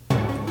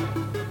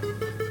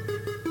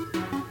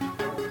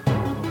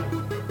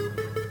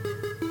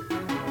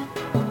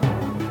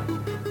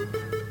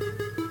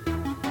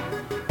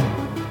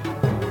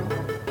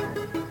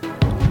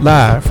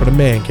Live from the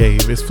Man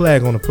Cave, it's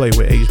Flag on the Play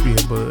with HB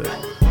and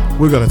Bud.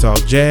 We're going to talk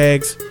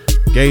Jags,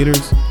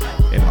 Gators,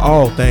 and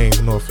all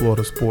things North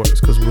Florida sports,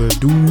 because we're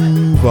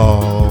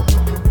Duval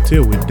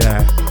till we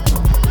die.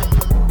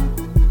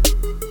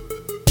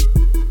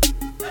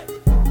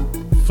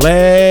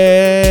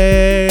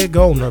 Flag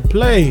on the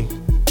play.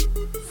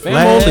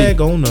 Flag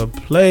on the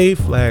play.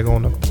 Flag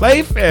on the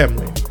play,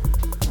 family.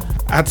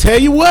 I tell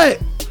you what,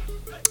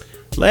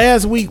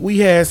 last week we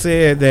had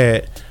said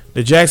that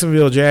the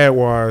Jacksonville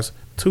Jaguars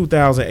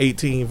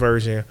 2018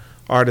 version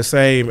are the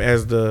same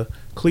as the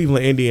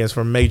Cleveland Indians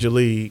from Major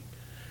League.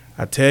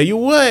 I tell you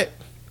what,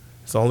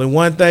 it's only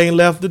one thing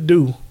left to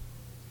do.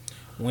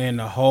 Win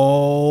the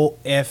whole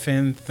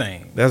effing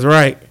thing. That's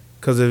right.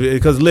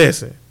 Because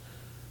listen,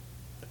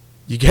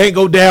 you can't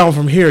go down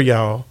from here,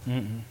 y'all.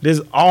 This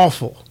is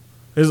awful.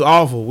 This is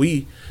awful.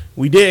 We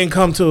didn't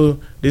come to,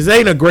 this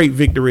ain't a great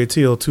victory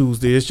till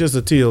Tuesday. It's just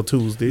a till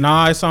Tuesday.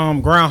 Nah, it's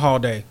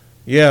Groundhog Day.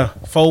 Yeah.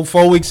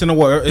 4 weeks in a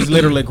row. It's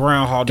literally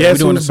Groundhog Day. We're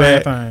doing the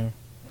same thing.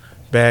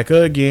 Back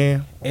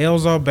again.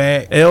 L's are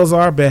back. L's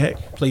are back.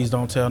 Please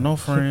don't tell no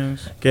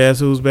friends.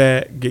 Guess who's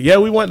back? Yeah,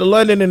 we went to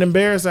London and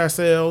embarrassed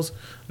ourselves,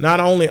 not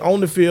only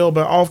on the field,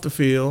 but off the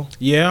field.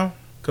 Yeah.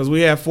 Because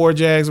we had 4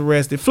 Jags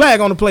arrested.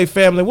 Flag on the Play,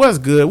 family. What's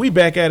good? We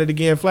back at it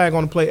again. Flag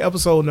on the Play,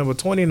 episode number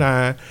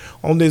 29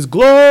 on this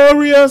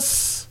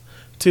glorious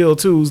till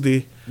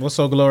Tuesday. What's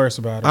so glorious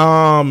about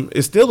it?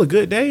 It's still a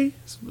good day.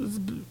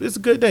 It's a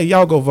good day.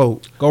 Y'all go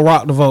vote. Go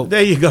rock the vote.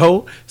 There you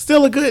go.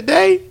 Still a good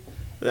day.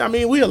 I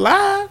mean, we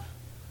alive.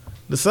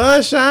 The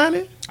sun's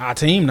shining. Our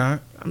team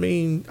not. I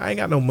mean, I ain't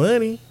got no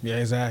money. Yeah,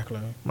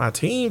 exactly. My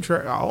team,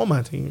 all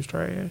my team's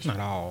trash. Not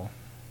all.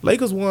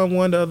 Lakers won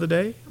one the other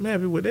day. I'm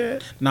happy with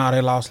that. Nah,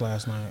 they lost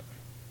last night.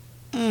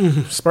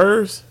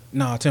 Spurs?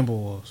 Nah,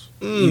 Timberwolves.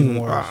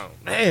 Even worse. Oh,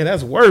 man,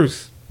 that's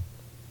worse.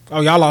 Oh,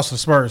 y'all lost to the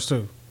Spurs,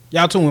 too.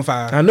 Y'all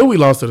 2-5. I knew we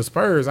lost to the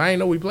Spurs. I ain't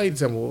know we played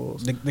the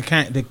Timberwolves.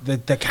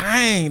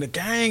 The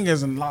gang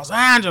is in Los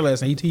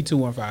Angeles, and he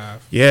 2-5.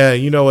 Yeah,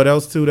 you know what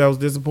else, too, that was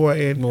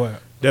disappointing?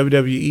 What?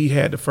 WWE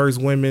had the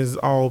first women's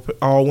all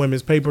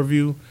women's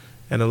pay-per-view,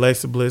 and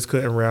Alexa Bliss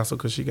couldn't wrestle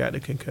because she got the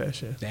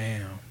concussion.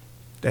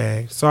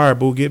 Dang. Sorry,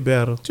 boo. Get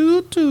better.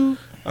 Toot.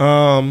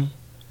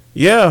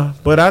 Yeah,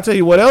 but I'll tell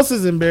you what else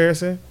is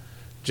embarrassing.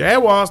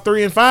 Jaguars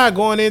 3-5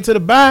 going into the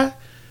bye.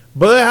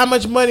 But how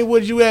much money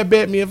would you have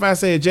bet me if I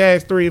said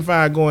Jags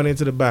 3-5 going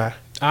into the bye?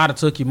 I'd have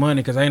took your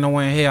money because ain't no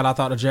way in hell I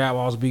thought the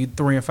Jaguars would be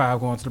 3-5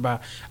 going to the bye.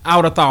 I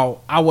would have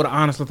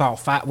honestly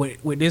thought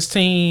with this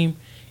team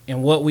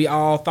and what we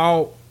all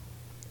thought,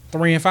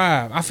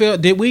 3-5. I feel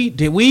did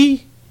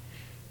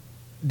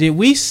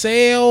we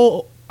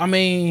sell? I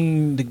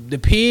mean, the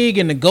pig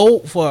and the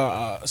goat for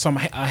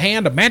a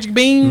hand of magic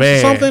beans or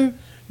something.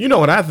 You know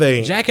what I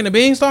think? Jack and the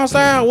Beanstalk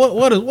style.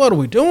 What are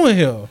we doing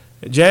here?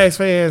 Jags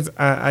fans,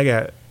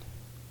 I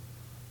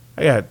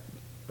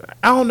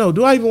don't know.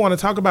 Do I even want to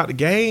talk about the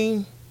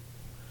game?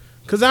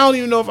 Because I don't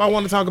even know if I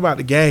want to talk about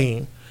the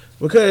game.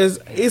 Because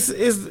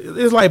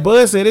it's like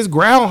Bud said, it's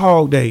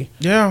Groundhog Day.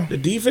 Yeah. The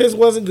defense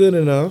wasn't good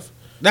enough.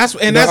 The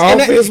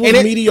offense was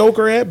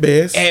mediocre at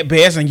best. At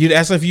best, and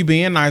that's if you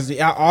being nice. The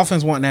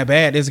offense wasn't that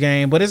bad this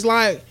game, but it's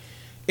like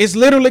it's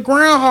literally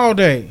Groundhog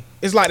Day.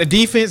 It's like the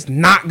defense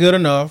not good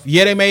enough.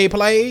 Yeah, they made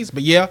plays,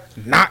 but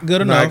not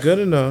good enough.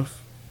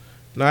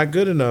 Not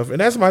good enough. And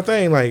that's my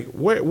thing. Like,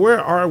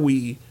 where are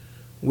we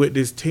with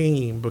this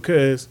team?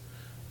 Because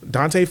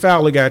Dante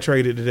Fowler got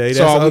traded today.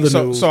 That's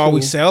news. So are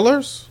we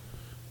sellers?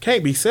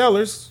 Can't be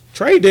sellers.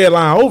 Trade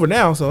deadline over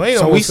now, so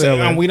ain't no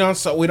selling. We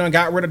done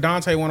got rid of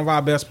Dante, one of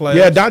our best players.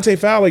 Yeah, Dante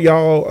Fowler,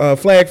 y'all,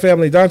 Flag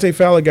family. Dante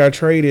Fowler got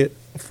traded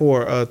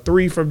for a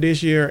 3 from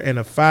this year and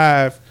a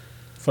 5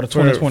 for the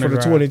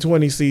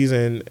 2020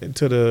 season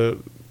to the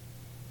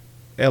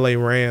LA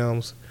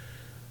Rams.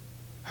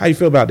 How you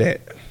feel about that?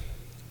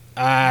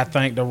 I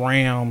think the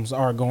Rams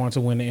are going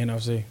to win the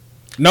NFC.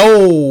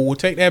 No, we'll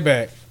take that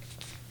back.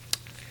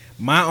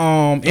 My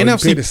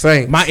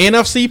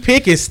NFC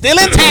pick is still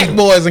intact,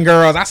 boys and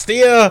girls. I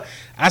still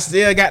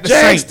got the Jags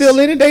Saints still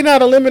in it. They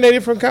not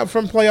eliminated from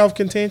playoff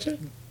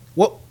contention.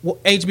 What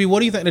HB? What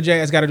do you think the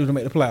Jags got to do to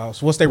make the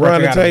playoffs? What's their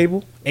record? Run the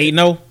table.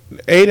 8-0.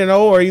 8-0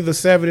 or either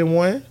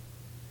 7-1.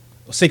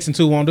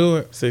 6-2 won't do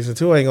it.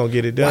 6-2 ain't gonna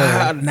get it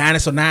done.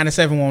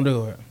 9-7 won't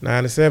do it. 9-7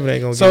 ain't gonna get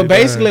it done. So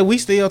basically, we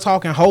still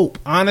talking hope.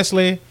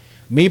 Honestly,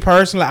 me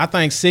personally, I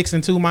think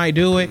 6-2 might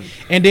do it.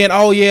 And then,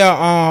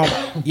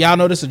 y'all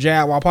know this is a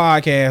Jaguar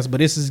podcast, but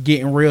this is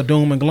getting real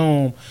doom and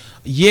gloom.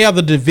 Yeah,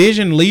 the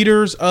division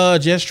leaders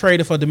just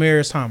traded for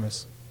Demaryius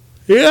Thomas.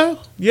 Yeah.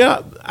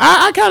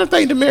 I kind of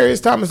think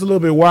Demaryius Thomas a little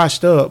bit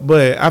washed up,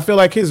 but I feel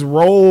like his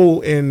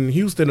role in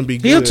Houston will be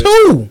good. He'll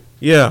too.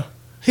 Yeah.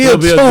 He'll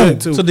be a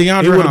good too. So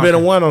DeAndre he would have been a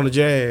 1 on the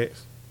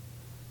Jags.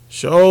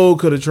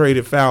 Could have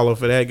traded Fowler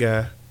for that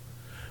guy.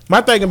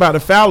 My thing about the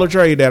Fowler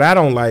trade that I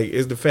don't like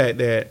is the fact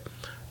that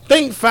I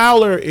think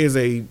Fowler is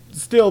a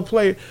still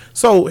player.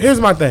 So here's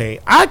my thing.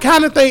 I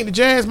kind of think the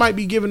Jags might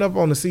be giving up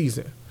on the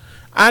season.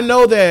 I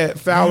know that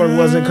Fowler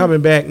wasn't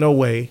coming back no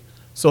way.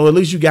 So at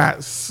least you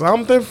got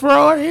something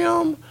for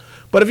him.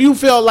 But if you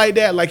felt like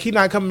that, like he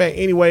not coming back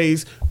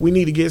anyways, we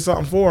need to get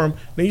something for him,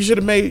 then you should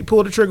have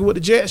pulled the trigger with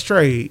the Jets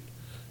trade.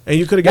 And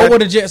you could have got what were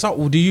the Jets?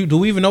 Do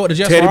we even know what the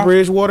Jets Teddy are?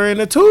 Bridgewater in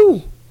the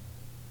 2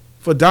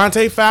 for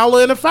Dante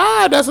Fowler in the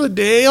 5. That's a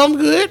damn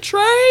good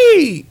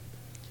trade.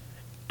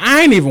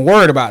 I ain't even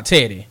worried about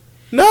Teddy.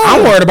 No,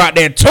 I'm worried about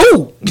that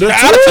 2.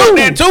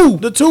 That 2.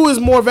 The 2 is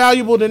more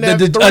valuable than that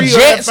 3 or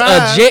Jets,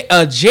 that 5.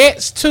 a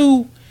Jets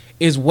 2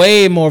 is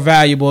way more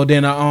valuable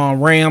than a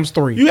Rams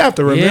 3. You have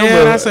to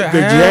remember the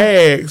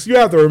Jags. You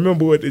have to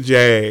remember what the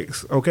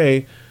Jags.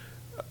 Okay,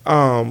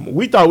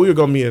 we thought we were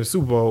gonna be in the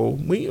Super Bowl.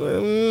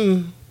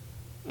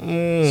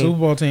 Super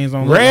Bowl teams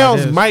don't.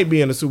 Rams might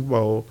be in the Super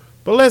Bowl,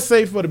 but let's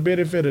say for the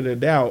benefit of the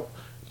doubt,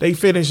 they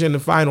finish in the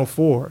Final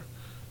 4.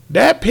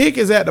 That pick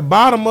is at the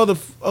bottom of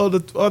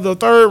the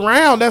third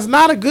round. That's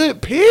not a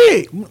good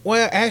pick.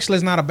 Well, actually,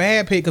 it's not a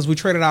bad pick because we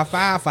traded our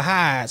 5 for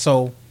Hyde,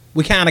 so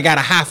we kind of got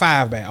a high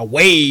 5 back.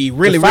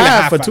 Really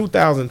high for 5.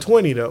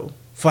 2020 though.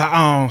 For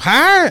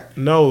Hyde?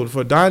 No,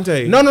 for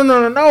Dante.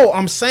 No.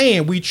 I'm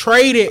saying we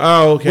traded.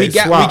 Oh, okay. We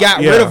got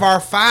rid of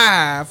our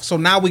 5, so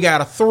now we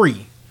got a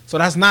 3. So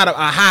that's not a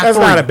high. That's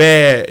 3. not a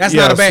bad. That's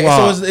not a bad.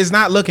 Swap. So it's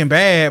not looking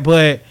bad,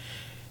 but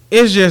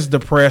it's just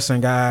depressing,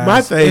 guys.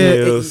 My thing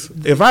is,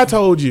 if I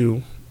told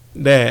you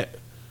that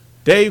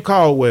Dave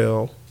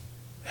Caldwell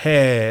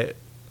had,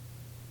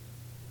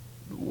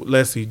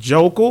 let's see,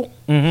 Jokel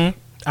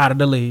out of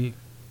the league.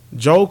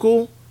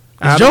 Jokel.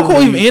 Is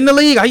Jokel even in the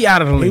league? Are he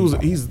out of the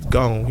league? He's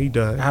gone. He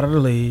done. Out of the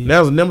league. That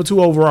was a number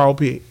 2 overall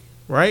pick,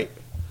 right?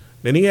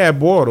 Then he had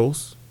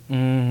Bortles.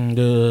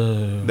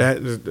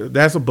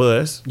 That's a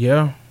bust.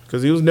 Yeah.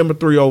 Because he was number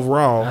 3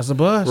 overall. That's a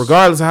bust.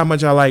 Regardless of how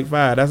much I like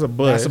 5, that's a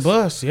bust. That's a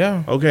bust,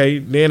 yeah. Okay,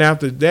 then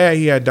after that,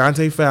 he had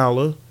Dante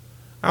Fowler.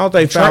 I don't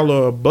think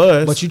Fowler a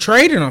bust. But you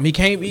traded him. He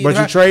can't be. But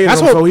you traded him,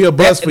 so he a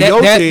bust for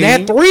your team.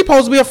 That 3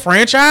 supposed to be a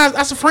franchise.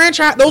 That's a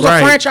franchise. Those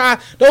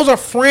are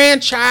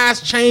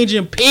franchise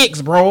changing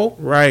picks, bro.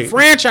 Right.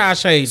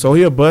 Franchise changing. So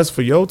he a bust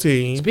for your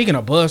team. Speaking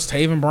of bust,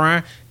 Taven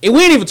Bryan. We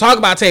didn't even talk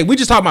about Taven. We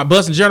just talk about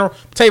bust in general.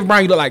 Taven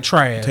Bryan, you look like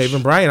trash.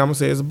 Taven Bryan, I'm gonna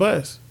say it's a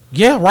bust.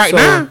 Yeah,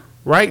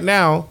 Right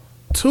now,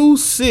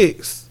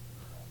 2/6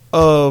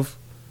 of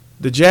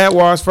the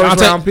Jaguars' first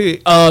round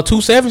pick.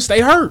 2-7 stay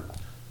hurt.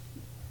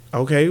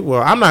 Okay,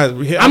 well, I'm not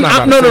saying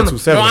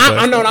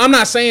 2-7. I'm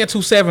not saying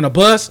 2-7 a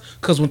bust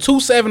because when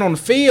 2-7 on the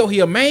field, he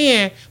a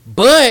man.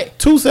 But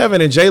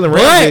 2-7 and Jalen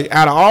Ramsey,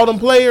 out of all them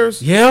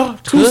players,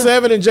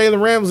 2-7 and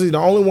Jalen Ramsey, the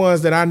only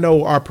ones that I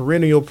know are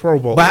perennial Pro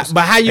Bowlers.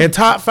 But how you and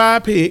top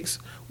 5 picks?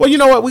 Well, you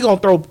know what? We're gonna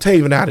throw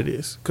Taven out of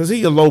this because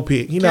he a low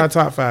pick. He not a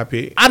top 5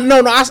 pick.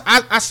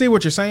 I see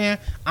what you're saying.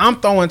 I'm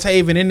throwing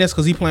Taven in this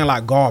because he playing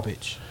like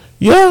garbage.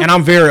 Yeah, and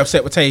I'm very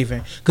upset with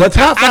Taven. But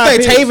I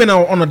think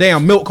Taven on a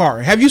damn milk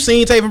carton. Have you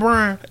seen Taven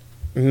Bryan?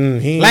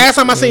 Last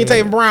time I seen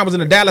Taven Bryan was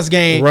in the Dallas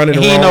game. Running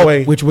the wrong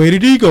way. Which way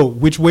did he go?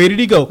 Well,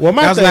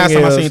 that was the last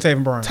time I seen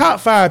Taven Bryan. Top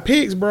 5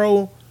 picks,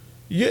 bro.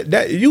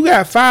 You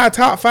got 5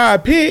 top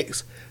 5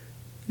 picks.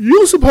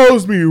 You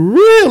supposed to be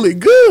really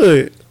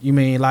good. You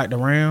mean like the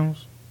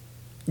Rams?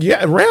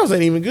 Yeah, Rams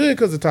ain't even good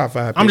because of top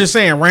 5 picks. I'm just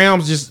saying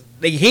Rams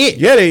they hit.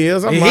 Yeah, they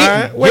is. I'm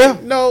lying.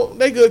 Wait, no,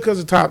 they good because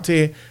of top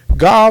 10.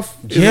 Goff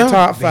is the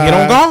top 5. Hit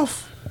on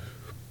Goff.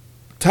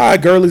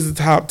 Todd Gurley's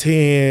the top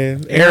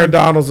 10. Aaron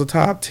Donald's the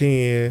top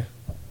 10.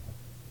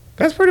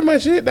 That's pretty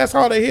much it. That's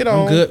all they hit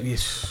on.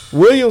 Good.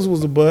 Williams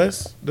was a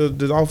bust.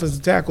 The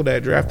offensive tackle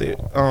that drafted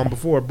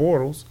before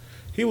Bortles,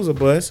 he was a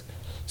bust.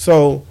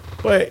 So,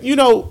 but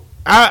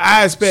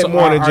I expect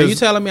more than just. Are you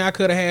telling me I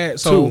could have had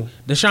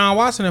Deshaun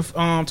Watson if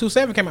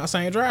 2-7 came out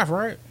same draft,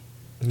 right?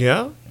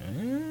 Yeah.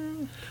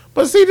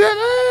 But see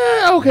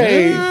that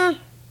okay. Yeah.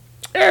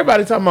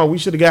 Everybody talking about we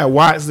should have got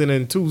Watson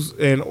and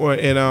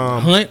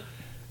Hunt.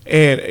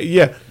 And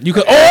yeah, you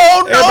could.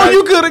 Oh no,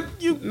 you could have.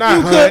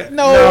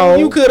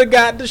 You could have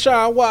got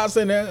Deshaun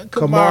Watson and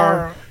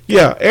Kamara.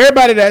 Yeah,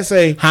 everybody that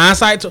say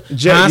hindsight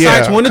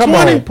 2020. Come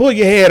on, pull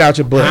your head out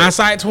your butt.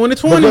 Hindsight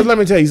 2020. Because let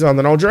me tell you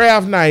something. On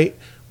draft night,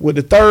 with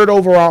the 3rd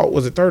overall,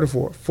 was it 3rd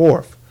or 4th?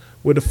 4th.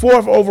 With the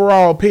 4th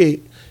overall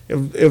pick,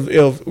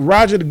 if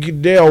Roger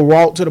Goodell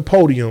walked to the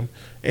podium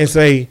and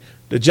say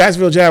the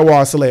Jacksonville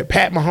Jaguars select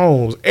Pat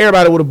Mahomes,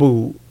 everybody would have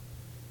booed.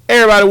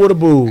 Everybody would have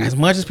booed. As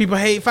much as people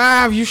hate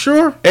 5, you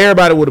sure?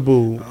 Everybody would have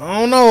booed. I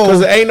don't know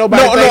because ain't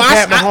nobody think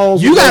Pat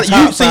Mahomes. You got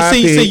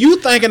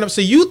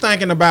you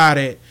thinking about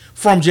it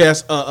from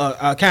just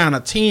a kind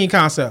of team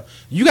concept.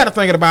 You got to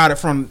think about it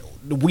from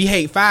the we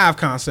hate 5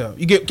 concept.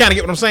 You get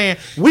what I'm saying?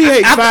 We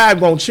hate 5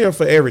 gonna cheer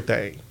for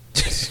everything.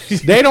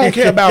 They don't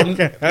care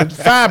about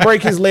 5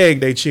 break his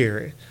leg. They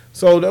cheering.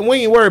 So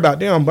we ain't worried about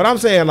them. But I'm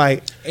saying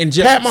like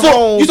Pat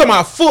Mahomes. You talking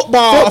about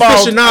football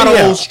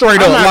aficionados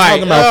straight up? I'm not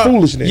talking about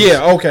foolishness.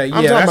 Yeah, okay.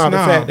 I'm talking about the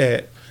fact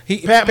that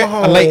Pat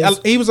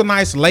Mahomes. He was a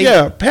nice late.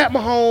 Yeah, Pat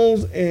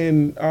Mahomes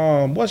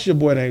and what's your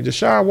boy name?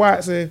 Deshaun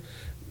Watson.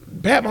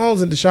 Pat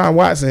Mahomes and Deshaun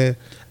Watson.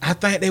 I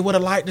think they would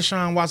have liked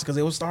Deshaun Watson because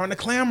they were starting to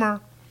clamor.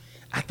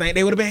 I think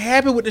they would have been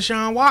happy with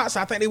Deshaun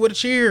Watson. I think they would have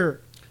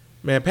cheered.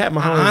 Man, Pat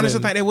Mahomes. I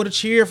honestly think they would have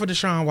cheered for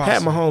Deshaun Watson.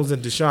 Pat Mahomes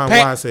and Deshaun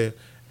Watson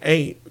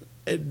ain't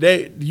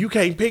you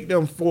can't pick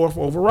them 4th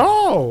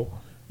overall.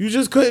 You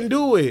just couldn't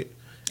do it.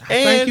 I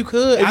think you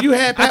could.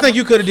 I think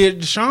you could have did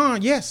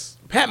Deshaun. Yes.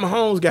 Pat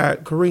Mahomes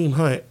got Kareem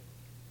Hunt,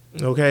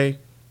 okay,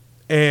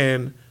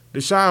 and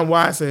Deshaun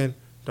Watson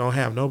don't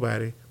have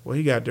nobody. Well,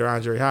 he got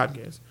DeAndre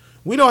Hopkins.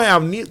 We don't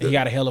have neither. He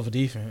got a hell of a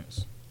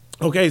defense.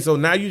 Okay, so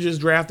now you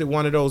just drafted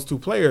one of those 2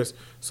 players.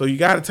 So you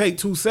got to take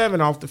 2-7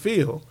 off the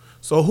field.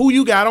 So who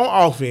you got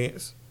on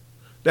offense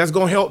that's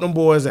going to help them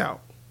boys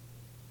out?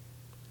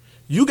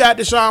 You got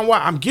Deshaun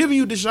Watson. I'm giving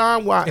you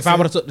Deshaun Watson. If I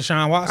would have took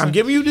Deshaun Watson. I'm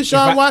giving you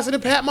Deshaun Watson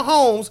and Pat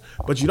Mahomes,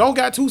 but you don't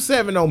got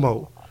 2-7 no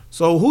more.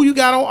 So who you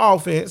got on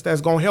offense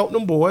that's going to help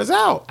them boys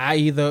out?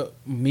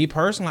 Me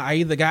personally, I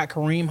either got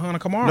Kareem Hunt or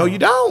Kamara. No, you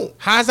don't.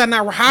 How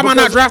am I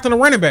not drafting a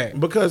running back?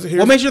 Because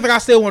what makes you think I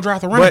still want to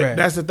draft a running back?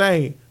 That's the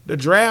thing. The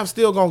draft's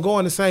still going to go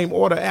in the same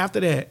order after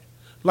that.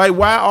 Like,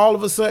 why all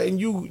of a sudden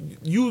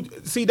you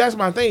see, that's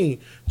my thing.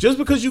 Just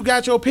because you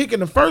got your pick in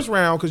the first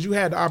round because you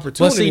had the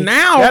opportunity, but see,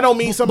 now, that don't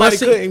mean somebody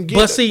couldn't get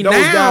those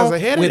guys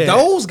ahead of that. With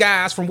those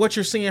guys, from what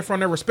you're seeing from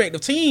their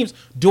respective teams,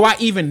 do I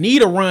even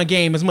need a run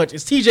game as much?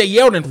 Is TJ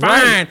Yeldon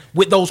fine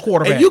with those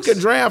quarterbacks? And you can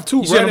draft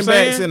 2 running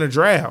backs in a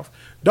draft.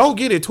 Don't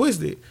get it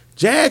twisted.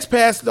 Jags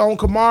passed on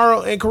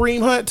Kamara and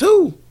Kareem Hunt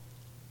too.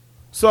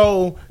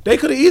 So they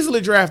could have easily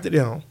drafted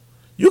them.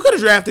 You could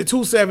have drafted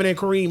 2-7 and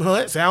Kareem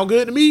Hunt. Sound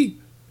good to me.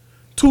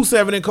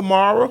 2-7 and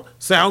Kamara.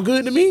 Sound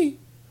good to me.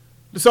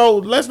 So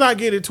let's not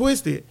get it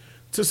twisted.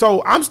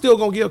 So I'm still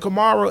going to give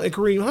Kamara and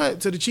Kareem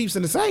Hunt to the Chiefs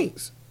and the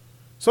Saints.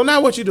 So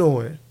now what you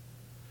doing?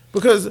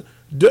 Because,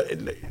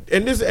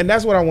 and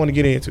that's what I want to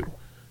get into.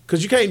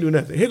 Because you can't do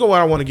nothing. Here go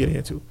what I want to get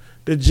into.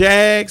 The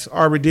Jags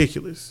are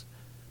ridiculous.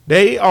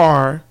 They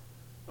are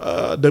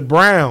the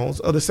Browns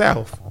of the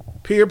South.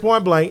 Period,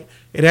 point blank.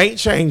 It ain't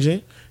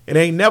changing. It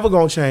ain't never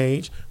going to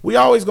change. We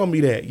always going to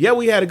be that. Yeah,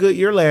 we had a good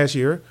year last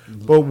year.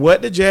 But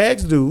what the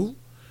Jags do,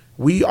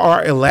 we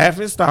are a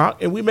laughing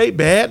stock, and we make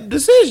bad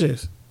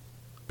decisions.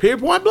 Period,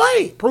 point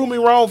blank. Prove me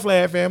wrong,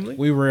 Flag family.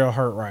 We real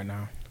hurt right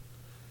now.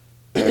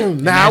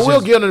 Now, I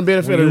will give them the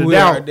benefit of the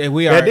doubt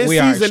that this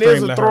season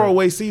is a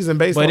throwaway season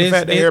based on the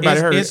fact that everybody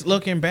hurt. It's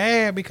looking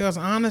bad because,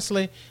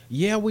 honestly,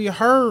 yeah, we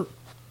hurt.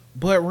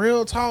 But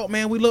real talk,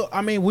 man,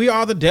 we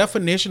are the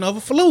definition of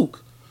a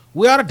fluke.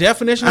 We are the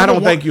definition of I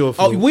don't think you're a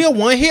fluke. We're a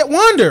one-hit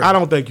wonder. I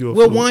don't think you're a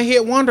fluke. We're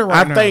one-hit wonder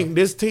right now. I think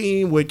this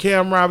team with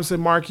Cam Robinson,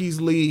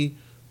 Marquise Lee,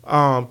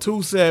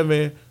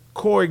 2-7,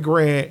 Corey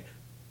Grant,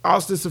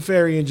 Austin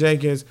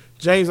Seferian-Jenkins,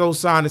 James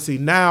O'Shaughnessy,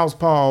 Niles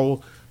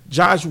Paul,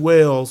 Josh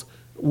Wells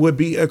would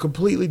be a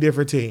completely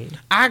different team.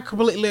 I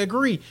completely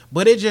agree.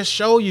 But it just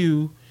show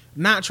you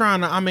not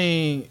trying to,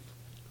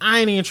 I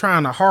ain't even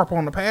trying to harp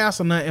on the past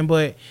or nothing,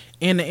 but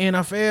in the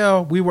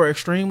NFL, we were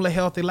extremely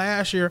healthy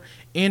last year.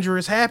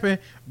 Injuries happen.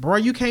 Bro,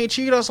 you can't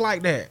cheat us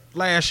like that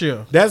last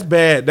year. That's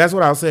bad. That's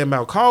what I was saying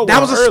about Caldwell. That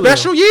was a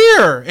special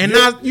year. And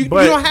now you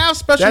don't have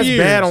special years.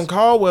 That's bad on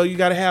Caldwell. You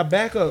got to have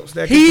backups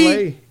that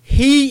can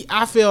play.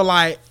 I feel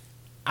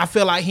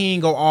like he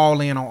ain't go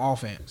all in on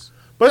offense.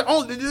 But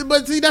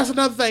see, that's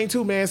another thing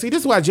too, man. See,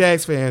 this is why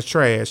Jags fans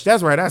trash.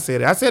 That's right. I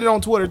said it. I said it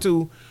on Twitter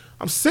too.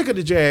 I'm sick of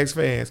the Jags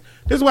fans.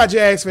 This is why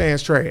Jags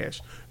fans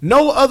trash.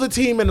 No other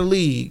team in the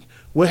league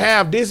would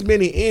have this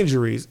many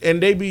injuries,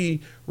 and they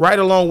be right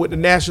along with the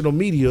national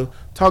media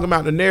talking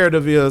about the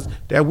narrative is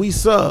that we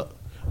suck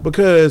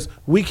because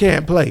we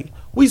can't play.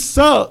 We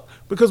suck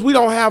because we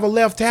don't have a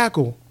left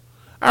tackle.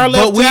 Our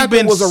left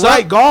tackle was a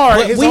right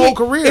guard his whole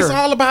career. It's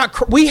all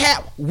about we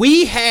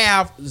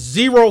have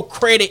zero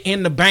credit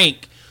in the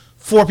bank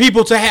for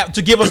people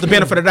to give us the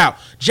benefit of the doubt.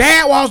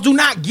 Jaguars do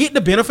not get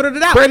the benefit of the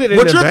doubt. Credit in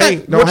the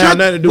bank don't have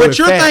nothing to do with facts.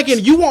 What you're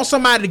thinking, you want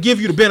somebody to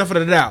give you the benefit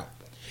of the doubt.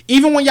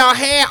 Even when y'all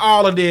had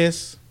all of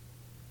this,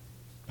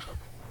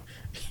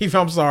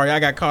 I'm sorry,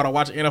 I got caught on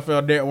watching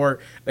NFL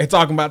Network. They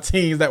talking about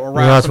teams that were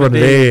rise from the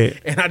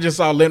dead. And I just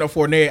saw Leonard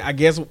Fournette. I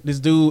guess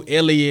this dude,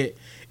 Elliott,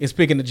 is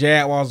picking the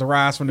Jaguars to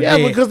rise from the dead.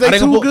 Yeah, because they're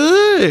too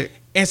good.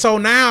 And so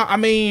now,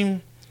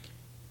 I'm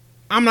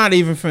not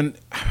even finna.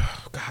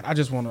 Oh God,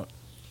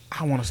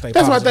 I want to stay positive.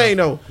 That's my thing,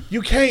 though.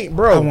 You can't,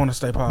 bro. I want to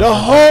stay positive. The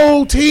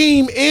whole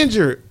team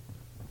injured.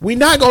 We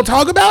not going to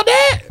talk about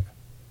that?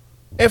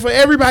 And for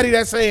everybody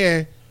that's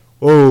saying,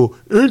 oh,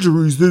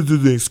 injuries, this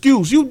is an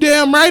excuse. You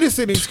damn right it's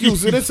an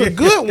excuse, and it's a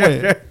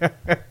good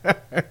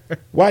one.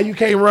 Why you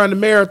can't run the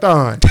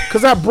marathon?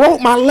 Because I broke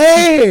my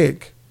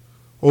leg.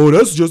 Oh,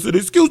 that's just an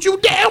excuse. You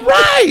damn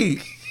right.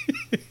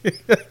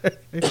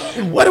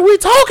 What are we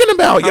talking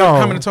about, y'all?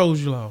 How many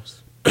toes you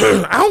lost?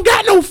 I don't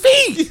got no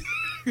feet.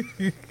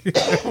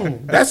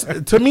 That's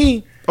to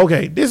me.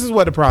 Okay, this is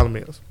what the problem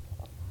is.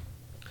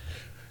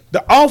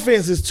 The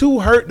offense is too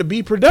hurt to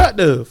be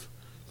productive.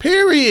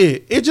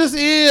 Period. It just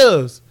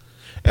is.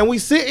 And we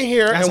sitting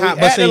here and we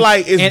acting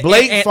like it's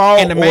Blake's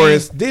fault or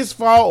it's this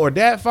fault or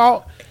that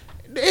fault.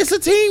 It's a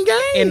team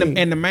game.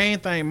 And the main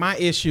thing, my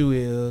issue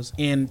is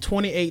in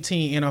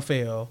 2018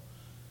 NFL,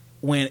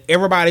 when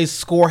everybody's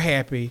score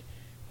happy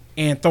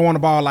and throwing the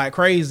ball like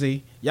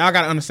crazy, y'all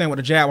got to understand what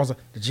the Jaguars are.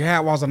 The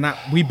Jaguars are not,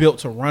 we built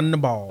to run the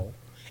ball.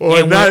 Or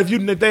and not if you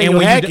Nathaniel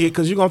Hackett,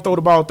 because you're going to throw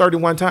the ball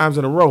 31 times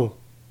in a row.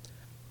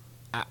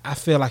 I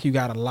feel like you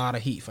got a lot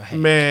of heat for Hackett.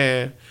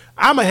 Man,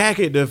 I'm a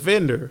Hackett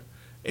defender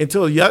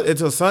until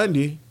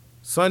Sunday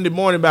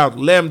morning about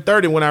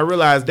 11:30 when I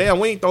realized, damn,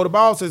 we ain't throw the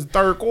ball since the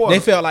third quarter. They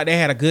felt like they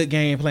had a good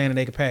game plan and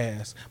they could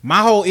pass.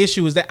 My whole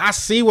issue is that I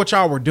see what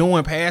y'all were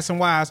doing passing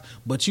wise,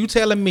 but you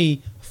telling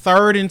me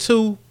 3rd and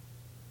 2,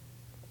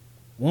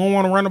 we don't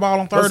want to run the ball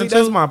on 3rd and 2?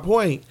 That's my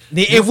point.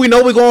 If we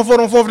know we're going for it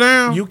on 4th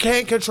down, you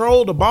can't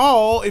control the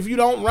ball if you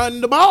don't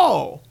run the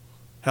ball.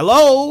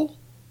 Hello?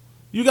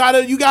 You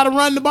gotta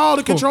run the ball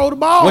to control the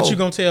ball. What you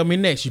gonna tell me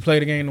next? You play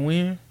the game to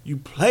win? You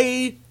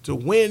play to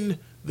win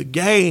the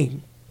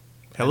game.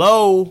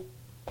 Hello?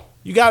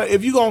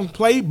 If you gonna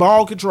play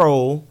ball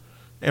control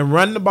and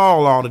run the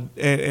ball on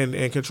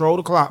and control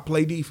the clock,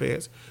 play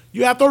defense,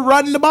 you have to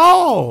run the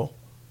ball.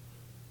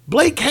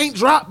 Blake can't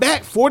drop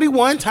back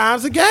 41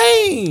 times a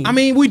game. I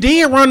mean, we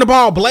did run the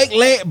ball. Blake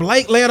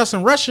led us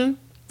in rushing,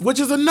 which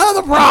is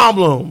another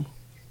problem.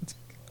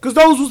 Because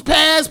those was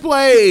pass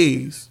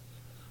plays.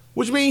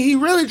 Which means he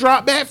really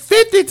dropped back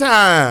 50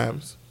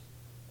 times.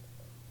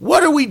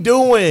 What are we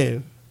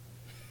doing?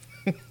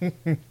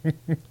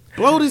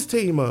 Blow this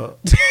team up.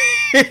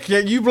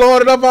 Can you blow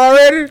it up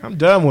already? I'm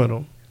done with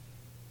them.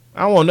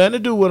 I don't want nothing to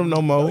do with them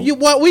no more.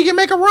 We can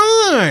make a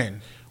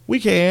run. We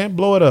can.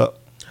 Blow it up.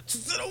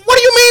 What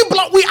do you mean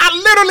blow?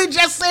 I literally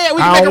just said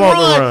we can make a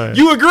run.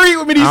 You agreed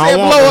with me. He said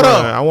blow it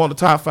up. I want the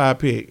top 5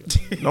 pick.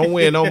 Don't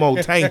win no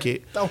more. Tank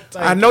it.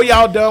 I know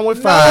y'all done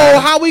with 5. No,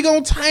 how we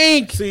gonna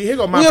tank? See, here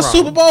go my problem. We're a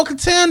Super Bowl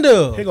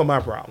contender. Here go my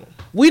problem.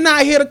 We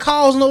not here to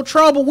cause no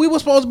trouble. We were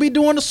supposed to be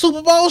doing the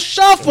Super Bowl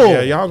shuffle.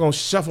 Yeah, y'all gonna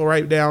shuffle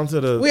right down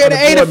to the. We had the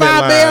 85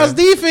 Bears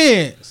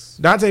defense.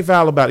 Dante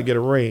Fowler about to get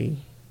a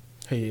ring.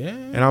 Yeah.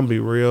 And I'm gonna be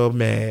real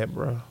mad,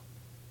 bro.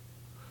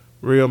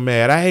 Real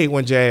mad. I hate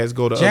when Jazz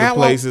go to other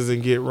places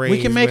and get rings. We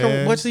can make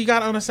them. What you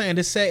gotta understand?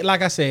 This say,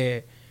 like I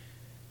said,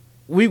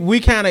 we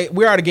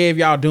already gave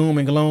y'all doom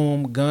and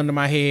gloom, gun to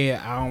my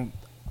head. I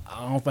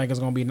don't think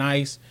it's gonna be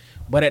nice.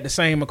 But at the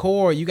same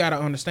accord, you gotta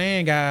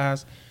understand,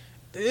 guys.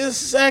 This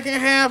second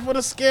half of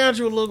the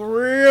schedule look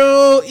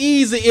real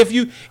easy if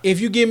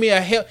you give me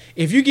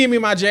if you give me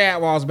my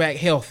Jaguars back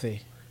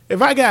healthy.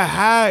 If I got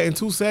high in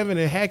 2-7 and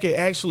Hackett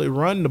actually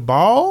run the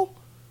ball,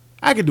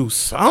 I could do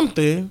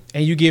something.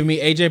 And you give me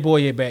AJ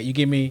Boye back. You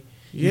give me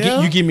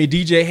you give me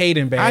DJ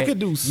Hayden back. I could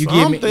do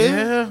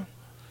something.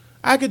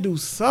 I could do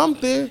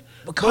something.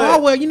 But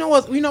Caldwell, you know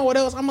what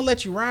else? I'm gonna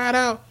let you ride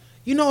out.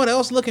 You know what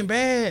else looking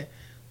bad?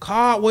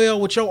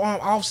 Caldwell with your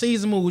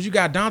off-season moves. You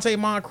got Dante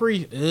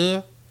Moncrief.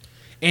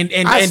 And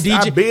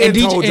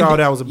DJ told y'all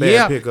that was a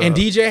bad pickup. And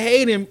DJ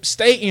Hayden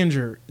stay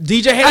injured.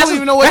 DJ Hayden. I don't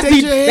even know what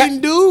DJ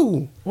Hayden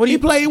do. What he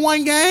played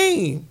 1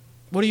 game.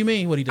 What do you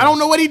mean? What he do? I don't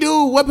know what he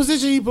do. What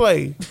position he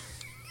play?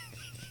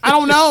 I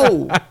don't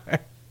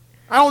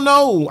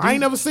know. I ain't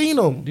never seen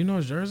him. Do you know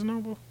his jersey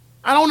number?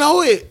 I don't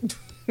know it.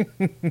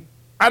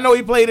 I know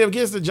he played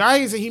against the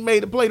Giants and he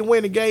made the play to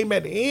win the game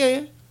at the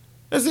end.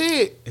 That's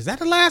it. Is that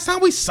the last time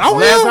we saw him?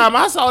 Last time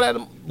I saw that.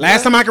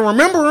 Last time I can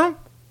remember him.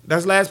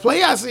 That's the last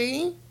play I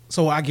seen.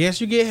 So I guess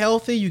you get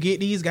healthy, you get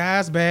these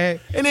guys back.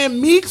 And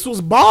then Meeks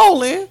was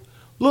balling.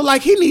 Looked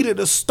like he needed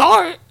to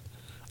start.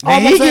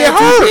 And he get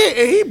hurt.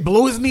 And he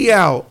blew his knee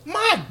out.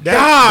 My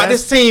God,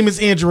 this team is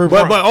injury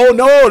prone. But oh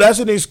no, that's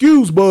an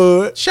excuse,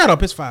 bud. Shut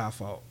up, it's 5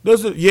 fault.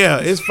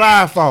 It's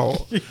 5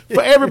 fault.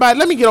 For everybody,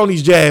 let me get on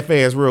these Jag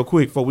fans real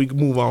quick before we can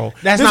move on.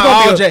 This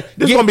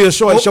is gonna be a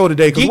short show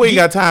today because we ain't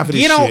got time for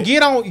this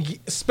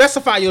shit.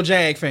 Specify your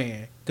Jag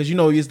fan. Because you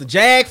know it's the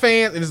Jag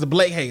fans and it's the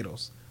Blake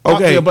haters.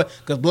 Okay,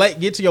 because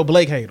get to your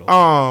Blake haters.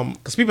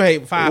 Because people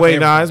hate 5. Wait,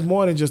 nah, it's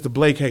more than just the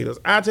Blake haters.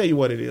 I'll tell you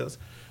what it is.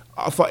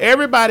 For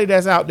everybody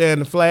that's out there in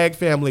the Flag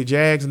family,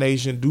 Jags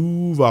Nation,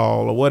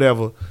 Duval, or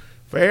whatever,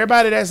 for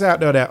everybody that's out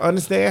there that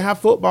understand how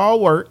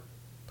football works,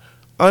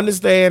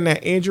 understand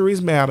that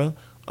injuries matter,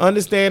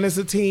 understand it's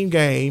a team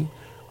game,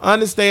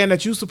 understand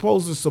that you're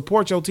supposed to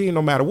support your team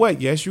no matter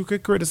what. Yes, you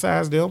could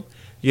criticize them.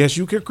 Yes,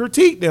 you can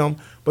critique them,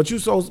 but you're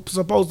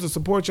supposed to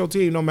support your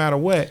team no matter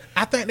what.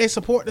 I think they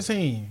support the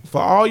team. For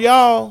all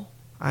y'all,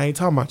 I ain't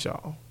talking about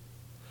y'all.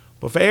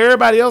 But for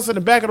everybody else in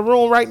the back of the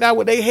room right now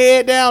with their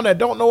head down that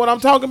don't know what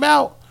I'm talking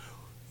about,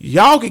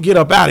 y'all can get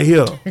up out of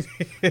here.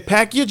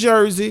 Pack your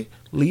jersey,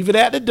 leave it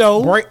at the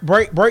door.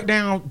 Break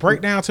down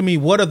to me,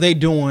 what are they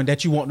doing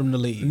that you want them to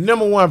leave?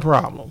 Number 1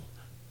 problem.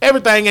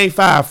 Everything ain't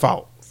 5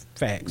 fault.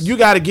 Facts. You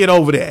got to get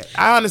over that.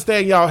 I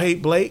understand y'all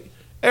hate Blake.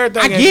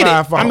 Everything ain't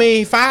 5 fault. I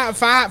mean,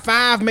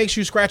 five makes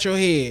you scratch your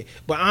head.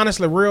 But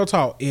honestly, real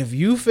talk, if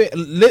you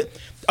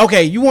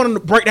okay, you want to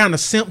break down the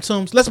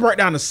symptoms? Let's break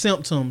down the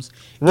symptoms.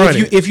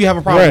 If you have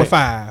a problem with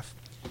 5.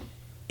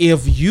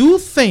 If you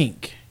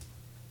think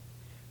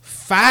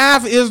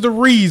 5 is the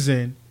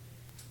reason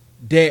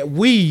that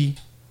we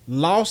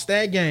lost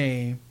that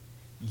game,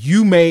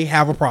 you may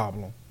have a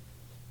problem.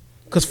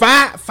 Because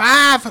 5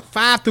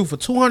 threw for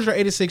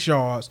 286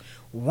 yards,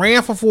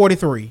 ran for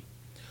 43.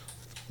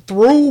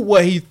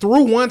 He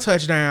threw 1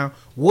 touchdown,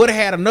 would have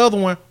had another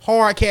one,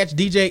 hard catch.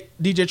 DJ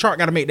Chark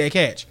got to make that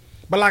catch.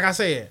 But like I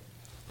said,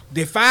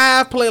 The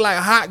 5 play like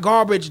hot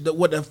garbage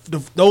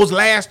with those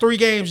last 3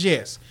 games,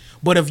 yes.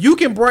 But if you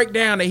can break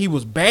down that he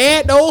was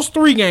bad those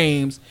 3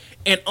 games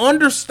and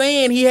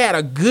understand he had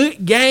a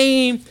good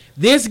game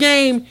this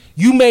game,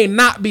 you may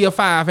not be a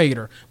 5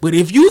 hater. But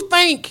if you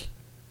think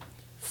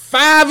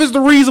 5 is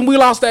the reason we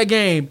lost that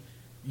game,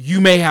 you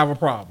may have a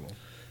problem.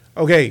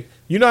 Okay,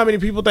 you know how many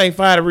people think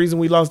 5 the reason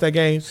we lost that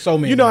game? So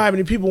many. You know how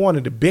many people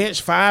wanted to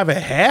bench 5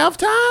 at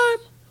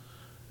halftime?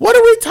 What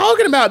are we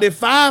talking about? Did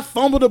 5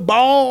 fumble the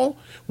ball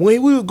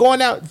when we were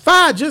going out?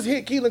 5 just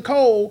hit Keelan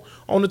Cole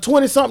on the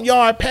 20-something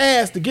yard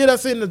pass to get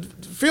us in the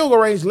field goal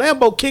range.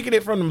 Lambeau kicking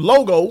it from the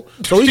logo,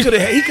 so he could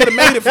have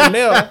made it from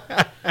there.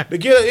 To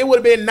get it would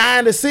have been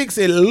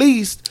 9-6 at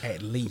least.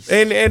 At least.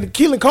 And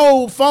Keelan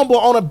Cole fumble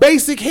on a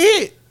basic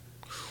hit.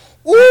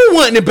 Ooh,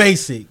 wasn't it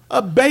basic?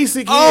 A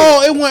basic hit.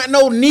 Oh, it wasn't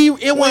no knee.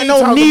 It wasn't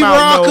no knee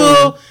rocker.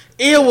 No.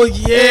 It was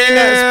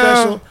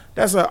Special.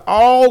 That's an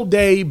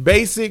all-day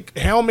basic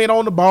helmet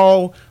on the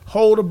ball,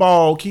 hold the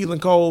ball, Keelan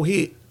Cole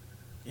hit.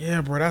 Yeah,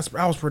 bro, that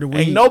was pretty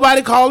weak. Ain't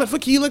nobody calling for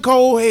Keelan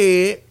Cole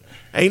head.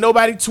 Ain't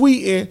nobody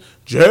tweeting.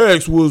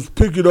 Jags was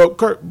picking up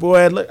Kirk.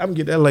 Boy, I'm gonna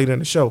get that later in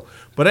the show.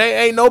 But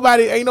ain't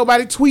nobody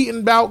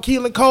tweeting about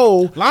Keelan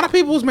Cole. A lot of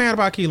people was mad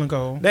about Keelan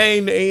Cole. They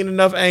ain't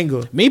enough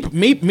anger. Me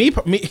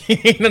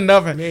ain't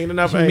enough. Ain't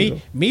enough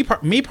anger.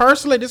 Me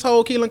personally, this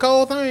whole Keelan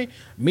Cole thing.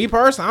 Me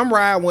personally, I'm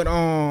riding with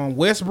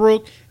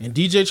Westbrook and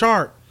DJ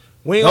Chark.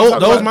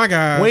 Those my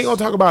guys. We ain't gonna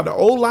talk about the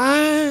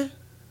O-line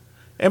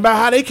and about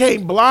how they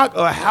can't block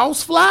a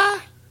housefly.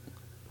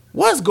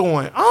 What's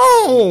going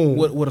on?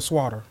 With a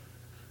swatter.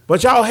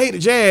 But y'all hate the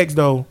Jags,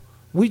 though.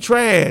 We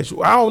trash.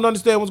 I don't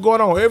understand what's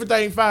going on.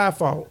 Everything 5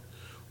 fault.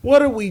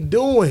 What are we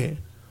doing?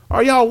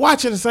 Are y'all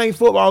watching the same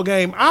football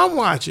game I'm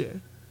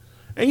watching?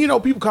 And you know,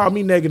 people call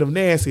me Negative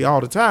Nancy all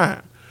the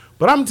time.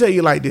 But I'm going to tell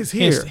you like this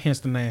here. Hence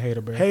the name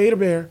Hater Bear. Hater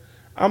Bear.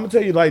 I'm going to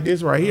tell you like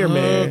this right here,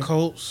 man.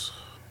 Colts.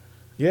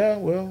 Yeah,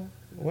 well,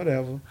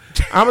 whatever.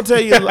 I'm going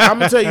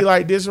to tell you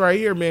like this right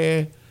here,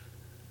 man.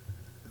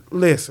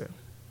 Listen.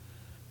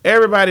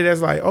 Everybody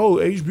that's like, oh,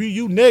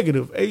 HBU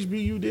negative,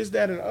 HBU this,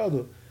 that, and the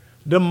other.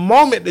 The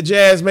moment the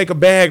Jazz make a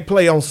bad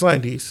play on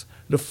Sundays,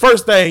 the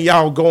first thing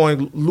y'all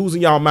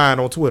losing y'all mind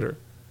on Twitter.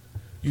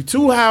 You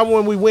too high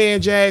when we win,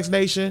 Jags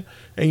Nation,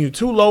 and you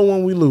too low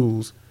when we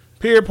lose.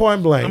 Period,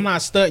 point blank. I'm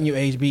not stunting you,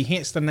 HB.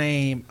 Hence the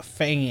name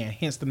fan.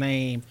 Hence the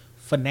name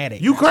fanatic.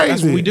 You crazy.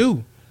 That's what we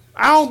do.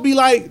 I don't be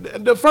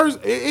like, the first,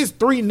 it's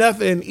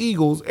 3-0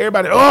 Eagles.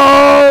 Everybody,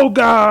 oh,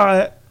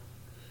 God.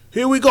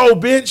 Here we go,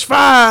 bench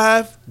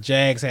 5.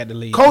 Jags had the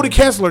lead. Cody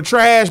Kessler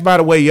trash, by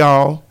the way,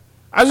 y'all.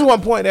 I just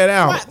want to point that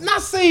out. What? Now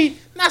see,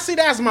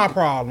 that's my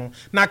problem.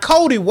 Now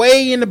Cody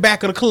way in the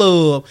back of the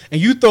club,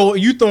 and you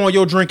throwing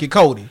your drink at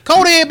Cody.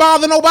 Cody ain't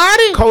bother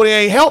nobody. Cody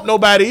ain't help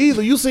nobody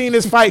either. You seen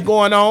this fight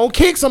going on?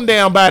 Kick some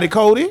damn body,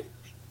 Cody.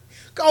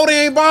 Cody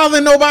ain't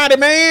bothering nobody,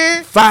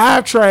 man.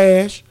 5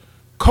 trash.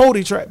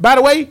 Cody trash. By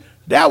the way,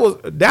 that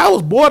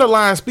was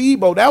borderline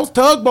speedboat. That was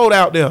tugboat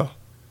out there.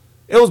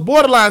 It was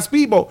borderline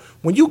speedboat.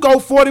 When you go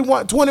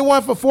 21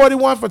 for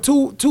 41 for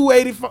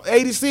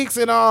 286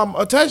 and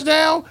a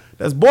touchdown,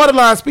 that's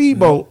borderline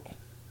speedboat.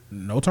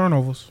 No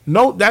turnovers.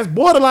 No, that's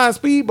borderline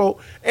speedboat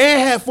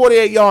and had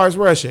 48 yards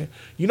rushing.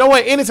 You know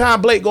what?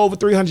 Anytime Blake go over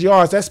 300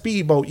 yards, that's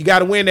speedboat. You got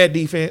to win that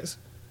defense.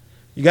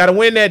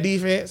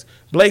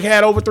 Blake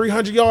had over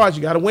 300 yards.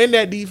 You got to win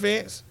that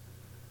defense.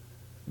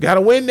 Got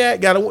to win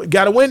that. Got to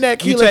win that.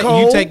 Keelan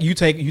Cole.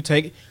 You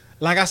take.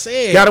 Like I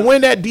said, got to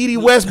win that D.D.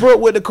 Westbrook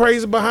with the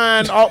crazy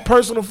behind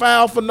personal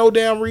foul for no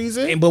damn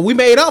reason. But we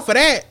made up for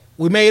that.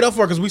 We made up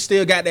for it because we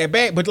still got that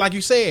back. But like you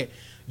said,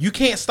 you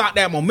can't stop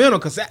that momentum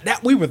because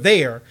that we were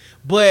there.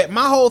 But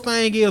my whole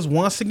thing is,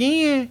 once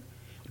again,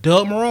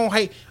 Doug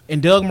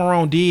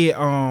Marrone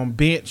did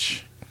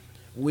bench.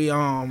 We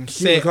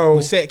set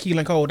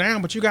Keelan Cole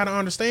down. But you got to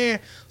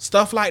understand,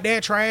 stuff like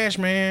that trash,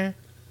 man.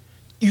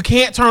 You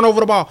can't turn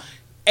over the ball.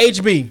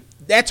 HB,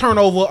 that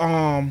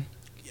turnover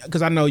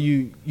because I know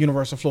you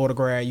University of Florida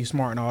grad, you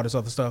smart and all this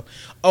other stuff.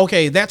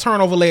 Okay, that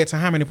turnover led to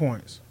how many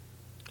points?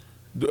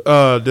 The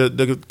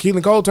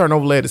Keelan Cole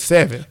turnover led to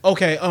 7.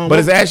 Okay, but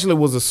it actually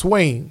was a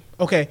swing.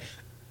 Okay,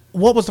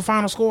 what was the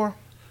final score?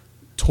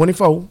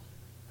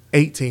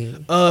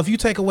 24-18. If you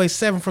take away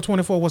 7 for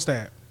 24, what's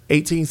that?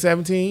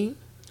 18-17.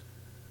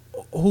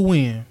 Who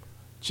win?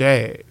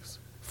 Jags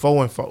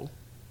 4-4.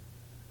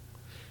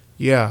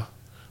 Yeah,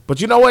 but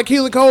you know what,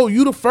 Keelan Cole,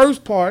 you the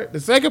first part. The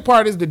second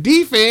part is the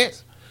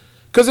defense.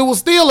 Because it was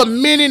still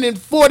 1 minute and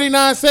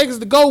 49 seconds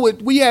to go.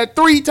 We had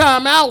 3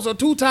 timeouts or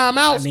 2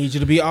 timeouts. I need you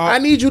to be I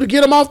need you to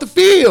get them off the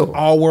field.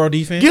 All-world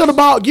defense. Give the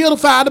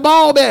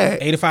ball back.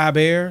 85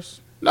 Bears.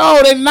 No,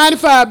 they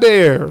 95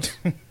 Bears.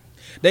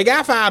 They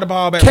got 5 the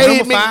ball back.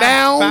 Cade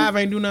McDowell. 5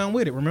 ain't do nothing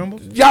with it, remember?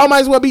 Y'all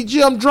might as well be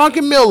Jim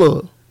Drunken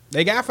Miller.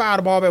 They got 5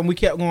 the ball back and we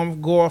kept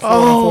going fourth down.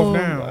 Oh,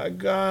 my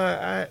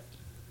God.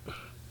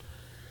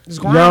 It's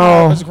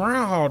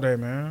Groundhog Day,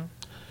 man.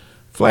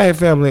 Flag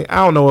family, I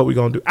don't know what we're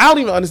going to do. I don't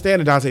even understand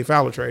the Dante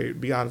Fowler trade, to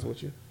be honest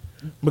with you.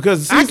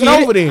 Because the season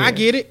over then. I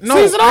get it. No,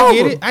 season I over.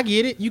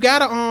 get it. You got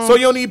to... So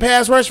you don't need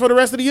pass rush for the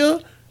rest of the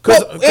year?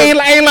 Cause ain't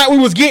like we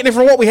was getting it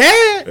from what we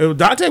had.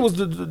 Dante was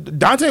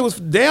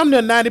damn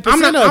near 90%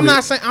 of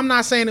it. I'm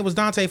not saying it was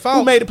Dante's fault.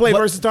 Who made the play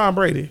versus Tom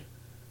Brady?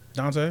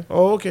 Dante.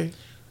 Oh, okay.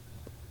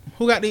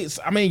 Who got these?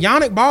 I mean,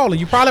 Yannick balling.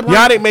 You probably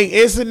Yannick made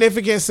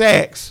insignificant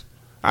sacks.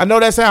 I know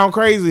that sounds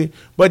crazy,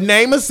 but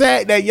name a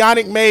sack that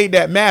Yannick made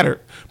that mattered.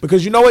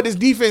 Because you know what this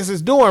defense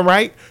is doing,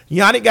 right?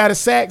 Yannick got a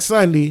sack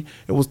Sunday.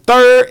 It was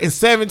 3rd and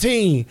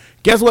 17.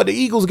 Guess what the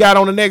Eagles got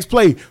on the next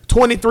play?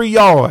 23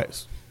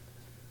 yards.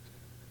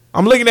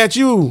 I'm looking at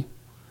you.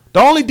 The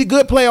only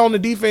good play on the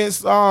defense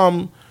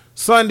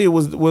Sunday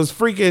was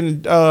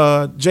freaking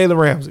Jalen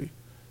Ramsey.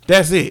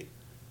 That's it.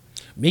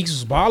 Meeks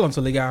was balling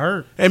until he got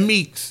hurt. And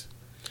Meeks.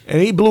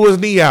 And he blew his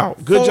knee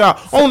out. Good job.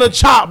 On the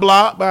chop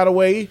block, by the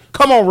way.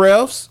 Come on,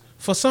 refs.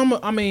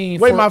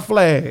 Wait, my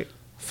flag.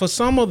 For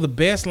some of the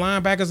best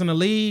linebackers in the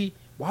league,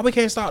 why we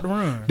can't stop the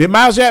run? Did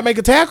Miles Jack make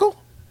a tackle?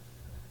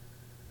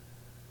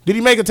 Did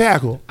he make a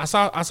tackle? I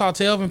saw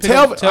Telvin.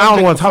 I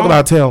don't want to talk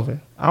about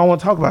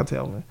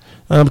Telvin.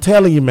 I'm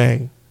telling you,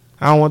 man.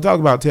 I don't want to talk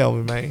about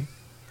Telvin, man.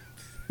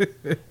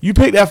 You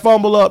pick that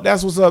fumble up.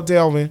 That's what's up,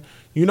 Telvin.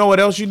 You know what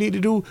else you need to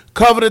do?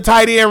 Cover the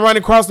tight end, run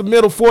across the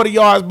middle 40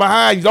 yards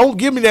behind you. Don't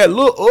give me that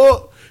look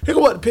up. Here's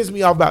what pissed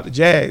me off about the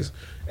Jags.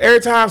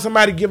 Every time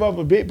somebody give up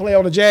a big play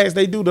on the Jags,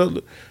 they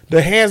do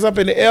the hands up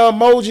in the L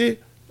emoji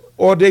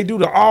or they do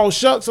the all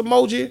shucks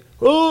emoji.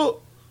 Oh,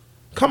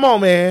 come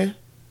on, man.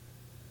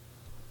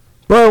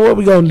 Bro, what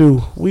we going to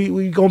do?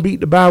 We going to beat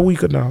the bye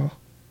week or no?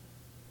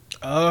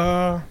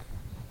 I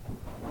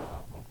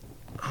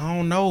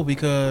don't know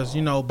because,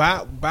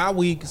 bye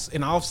weeks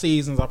and off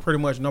seasons are pretty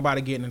much nobody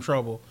getting in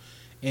trouble.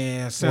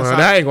 And since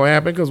that ain't going to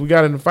happen because we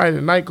got in the fight in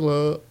the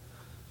nightclub.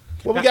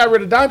 Well, we got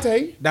rid of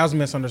Dante. That was a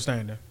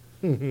misunderstanding.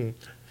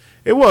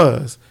 It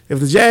was. If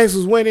the Jags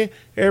was winning,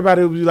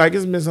 everybody would be like,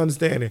 it's a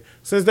misunderstanding.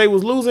 Since they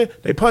was losing,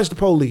 they punched the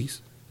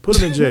police. Put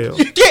them in jail.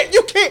 You can't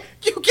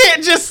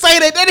just say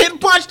that they didn't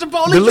punch the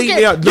police.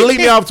 Delete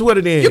me off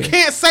Twitter then. You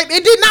can't say they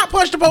did not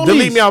punch the police.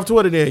 Delete me off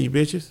Twitter then, you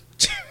bitches.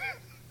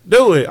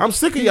 Do it. I'm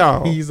sick of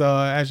y'all. He's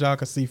as y'all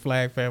can see,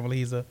 Flag Family.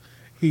 He's a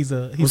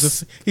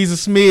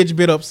smidge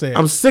bit upset.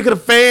 I'm sick of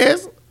the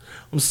fans.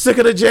 I'm sick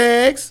of the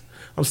Jags.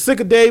 I'm sick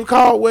of Dave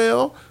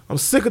Caldwell. I'm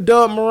sick of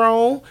Doug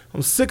Marrone.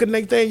 I'm sick of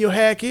Nathaniel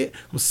Hackett.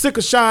 I'm sick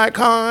of Shad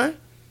Khan.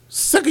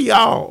 Sick of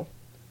y'all.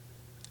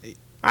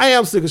 I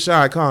am sick of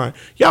Shad Khan.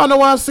 Y'all know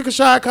why I'm sick of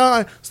Shad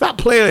Khan? Stop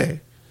playing.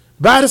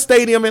 Buy the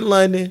stadium in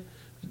London.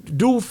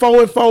 Do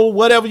 4-4,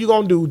 whatever you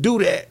gonna do. Do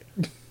that.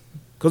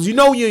 Because you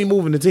know you ain't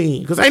moving the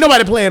team. Because ain't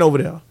nobody playing over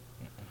there.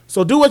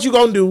 So do what you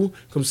gonna do.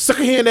 Because I'm sick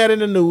of hearing that in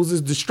the news.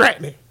 It's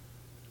distracting.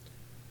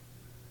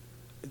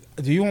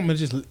 Do you want me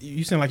to just?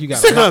 You sound like you got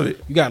sick of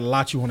it. You got a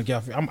lot you want to get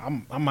off.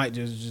 I might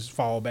just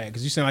fall back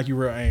because you sound like you're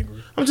real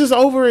angry. I'm just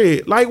over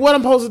it. Like what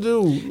I'm supposed to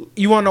do.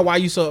 You want to know why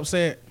you so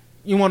upset?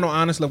 You want to know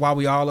honestly why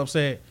we all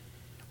upset?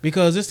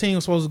 Because this team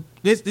was supposed to,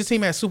 this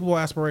team had Super Bowl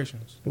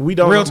aspirations. We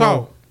don't. Real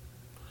talk.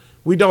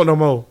 We don't no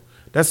more.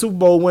 That Super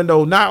Bowl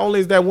window. Not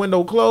only is that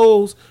window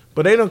closed,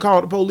 but they done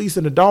called the police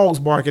and the dogs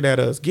barking at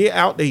us. Get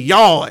out the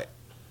yard.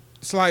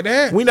 It's like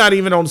that. We not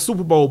even on the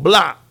Super Bowl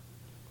block.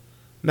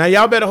 Now,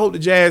 y'all better hope the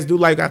Jazz do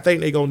like I think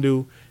they going to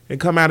do and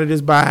come out of this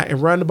bye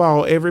and run the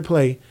ball every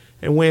play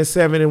and win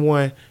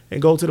 7-1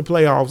 and go to the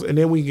playoffs, and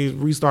then we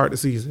can restart the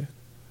season.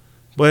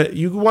 But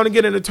you want to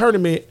get in the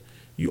tournament,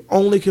 you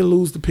only can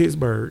lose to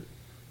Pittsburgh.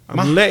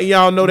 I'm letting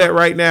y'all know that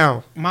right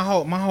now. My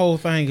whole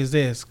thing is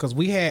this, because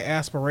we had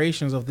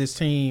aspirations of this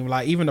team.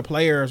 Like, even the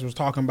players was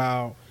talking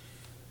about,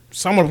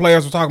 some of the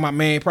players were talking about,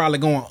 man, probably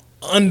going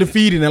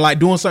undefeated and, like,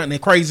 doing something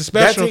crazy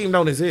special. That team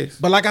don't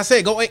exist. But like I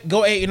said, go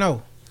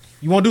 8-0.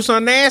 You want to do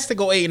something nasty?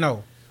 Go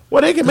 8-0.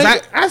 Well, they can make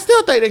it. I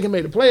still think they can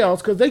make the playoffs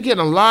because they're getting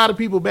a lot of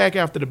people back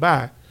after the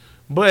bye.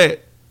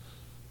 But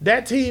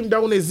that team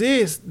don't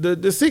exist. The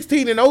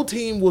 16-0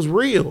 team was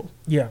real.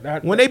 Yeah.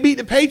 When they beat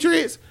the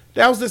Patriots,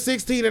 that was the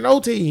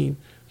 16-0 team.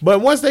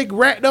 But once they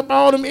racked up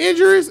all them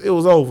injuries, it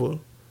was over.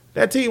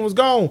 That team was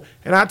gone.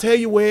 And I tell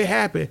you where it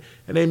happened.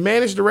 And they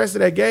managed the rest of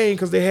that game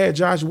because they had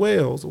Josh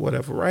Wells or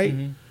whatever, right?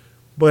 Mm-hmm.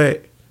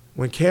 But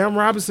when Cam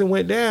Robinson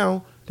went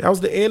down, that was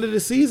the end of the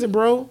season,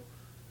 bro.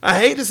 I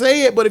hate to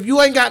say it, but if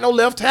you ain't got no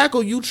left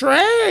tackle, you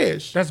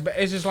trash.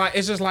 It's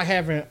just like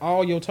having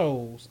all your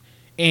toes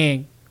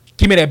and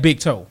give me that big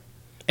toe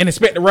and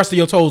expect the rest of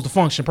your toes to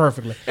function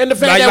perfectly. And the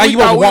fact that we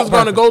thought we was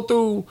going to go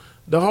through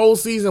the whole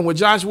season with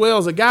Josh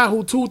Wells, a guy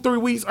who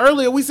 2-3 weeks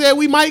earlier we said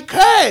we might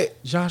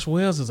cut. Josh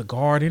Wells is a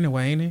guard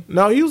anyway, ain't he?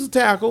 No, he was a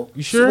tackle.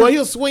 You sure? Well,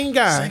 he's a swing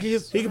guy. He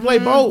can play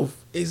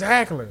both.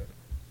 Exactly.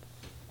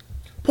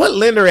 Put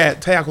Linder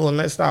at tackle and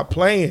let's stop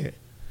playing.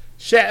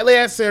 Shatley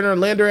at center,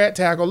 Linder at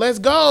tackle. Let's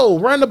go.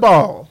 Run the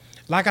ball.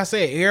 Like I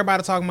said,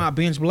 everybody talking about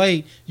bench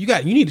Blade. You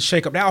need to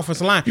shake up that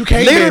offensive line. You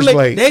can't bench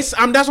Blade. That's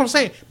what I'm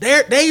saying.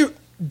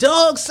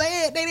 Doug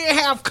said they didn't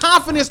have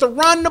confidence to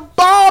run the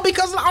ball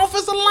because of the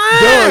offensive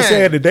line. Doug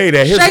said today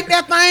that shake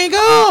that thing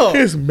up.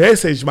 His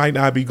message might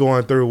not be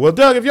going through. Well,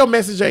 Doug, if your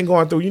message ain't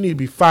going through, you need to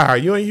be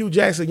fired. You and Hugh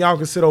Jackson, y'all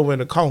can sit over in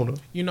the corner.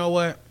 You know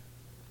what?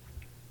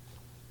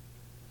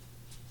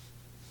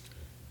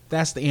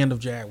 That's the end of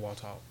Jaguar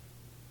talk.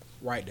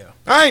 Right there.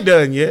 I ain't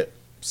done yet.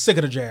 Sick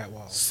of the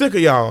Jaguars. Sick of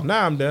y'all.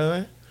 Now I'm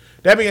done.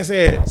 That being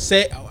said,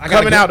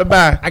 coming out to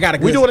buy.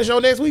 We doing a show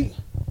next week.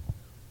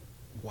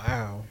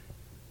 Wow.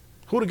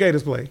 Who the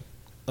Gators play?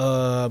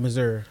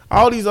 Missouri.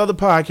 All these other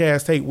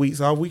podcasts take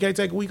weeks off. We can't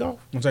take a week off.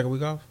 Want to take a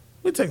week off?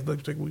 We take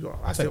a week off.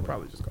 I still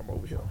probably just come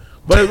over here.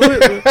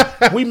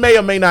 But we may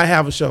or may not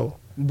have a show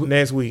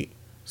next week.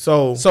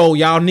 So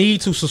y'all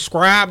need to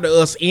subscribe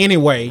to us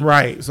anyway.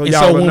 Right. So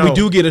when we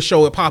do get a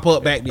show, it pop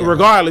up back there.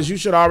 Regardless, you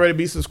should already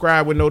be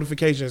subscribed with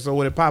notifications. So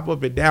when it pop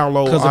up, it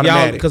downloads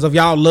automatic. Because if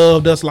y'all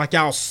loved us like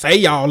y'all say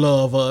y'all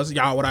love us,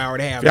 y'all would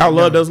already have. If y'all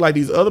loved us like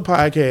these other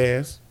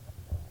podcasts,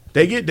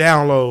 they get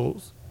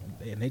downloads.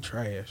 And they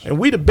trash. And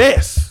we the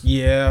best.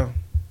 Yeah.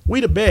 We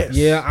the best.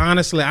 Yeah,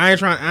 honestly, I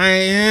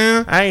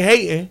ain't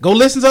hating. Go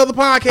listen to other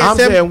podcasts. I'm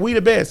saying we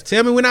the best.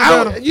 Tell me we're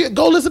not better.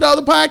 Go listen to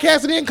other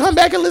podcasts and then come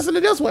back and listen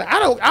to this one.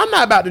 I'm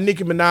not about to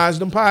Nicki Minaj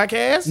them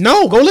podcasts.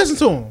 No, go listen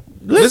to them.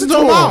 Listen to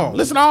them all.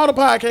 Listen to all the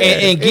podcasts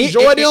and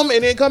enjoy them,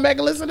 and then come back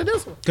and listen to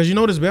this one. Because you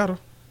know this better.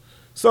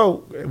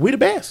 So we the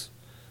best.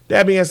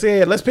 That being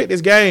said, let's pick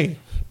this game.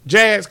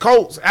 Jags,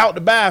 Colts out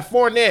to buy.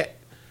 Fournette,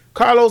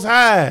 Carlos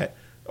Hyde,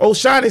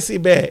 O'Shaughnessy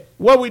back.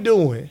 What we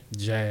doing?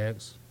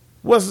 Jags.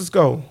 What's the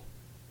score?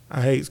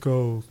 I hate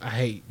scores. I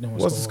hate knowing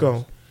What's the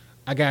score?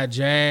 I got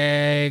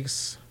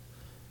Jags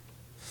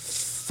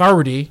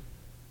 30.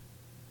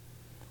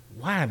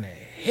 Why in the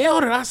hell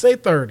did I say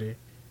 30?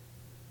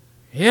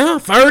 Yeah,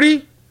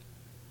 30.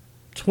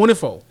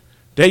 24.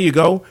 There you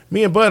go.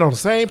 Me and Bud on the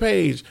same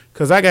page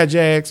because I got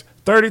Jags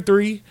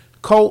 33,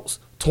 Colts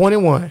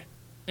 21.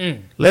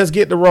 Let's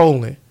get the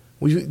rolling.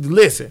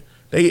 Listen.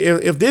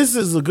 If this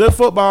is a good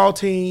football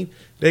team,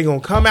 they're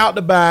going to come out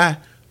to buy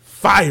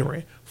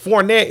firing.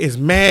 Fournette is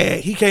mad.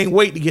 He can't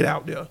wait to get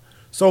out there.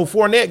 So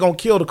Fournette going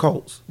to kill the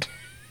Colts.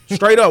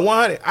 Straight up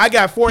 100. I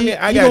got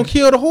Fournette. He going to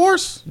kill the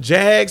horse?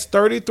 Jags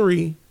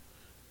 33.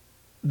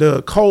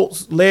 The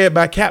Colts led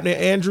by Captain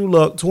Andrew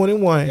Luck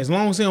 21. As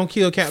long as he don't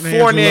kill Captain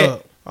Fournette, Andrew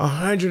Luck.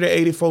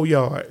 184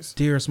 yards.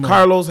 Dearest mother.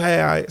 Carlos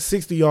had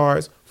 60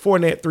 yards.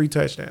 Fournette 3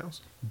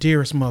 touchdowns.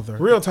 Dearest mother.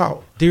 Real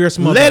talk. Dearest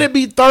mother. Let it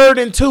be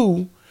 3rd and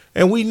 2.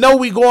 And we know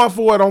we going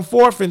for it on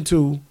 4th and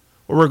 2,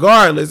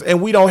 regardless,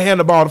 and we don't hand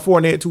the ball to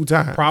Fournette 2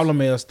 times.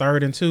 Problem is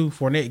 3rd and 2,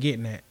 Fournette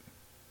getting that.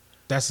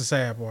 That's the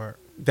sad part.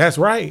 That's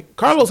right.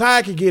 Carlos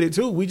Hyde can get it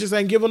too. We just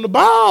ain't give him the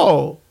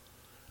ball.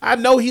 I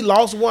know he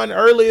lost one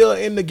earlier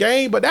in the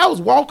game, but that was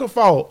Walker's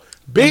fault.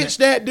 Bench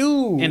that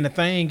dude. And the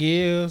thing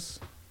is,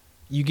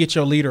 you get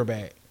your leader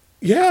back.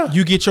 Yeah.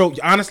 You get your,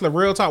 honestly,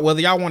 real talk,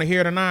 whether y'all want to hear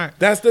it or not.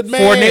 That's the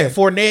man.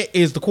 Fournette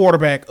is the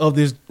quarterback of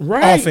this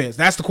offense.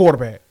 That's the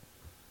quarterback.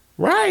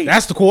 Right.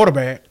 That's the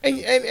quarterback.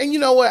 And you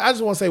know what? I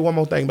just want to say one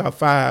more thing about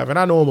 5. And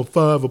I know I'm a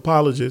 5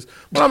 apologist.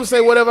 But I'm going to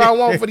say whatever I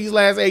want for these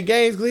last 8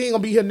 games because he ain't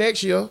going to be here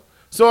next year.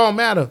 So it don't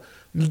matter.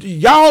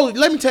 Y'all,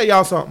 let me tell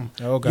y'all something.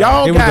 Oh, God.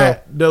 Y'all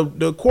got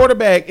the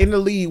quarterback in the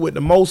league with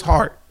the most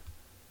heart.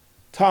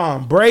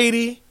 Tom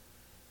Brady,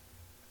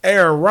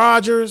 Aaron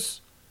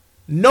Rodgers.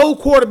 No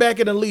quarterback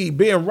in the league.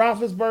 Ben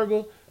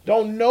Roethlisberger.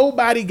 Don't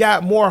nobody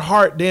got more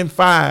heart than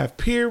 5.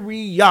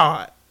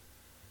 Period.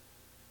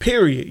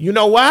 You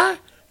know why?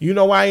 You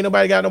know why ain't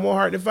nobody got no more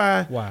heart than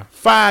 5? Why?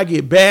 5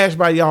 get bashed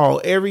by y'all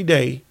every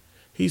day.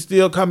 He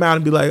still come out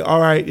and be like, all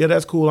right, yeah,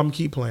 that's cool. I'm going to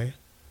keep playing.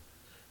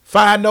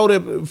 5 know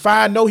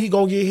he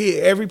going to get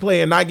hit every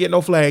play and not get no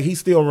flag. He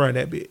still run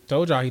that bit.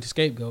 Told y'all he the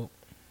scapegoat.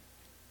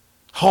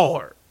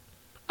 Hard.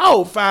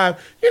 Oh,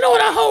 5. You know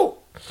what I hope?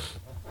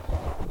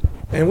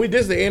 And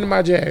this is the end of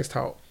my Jags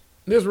talk.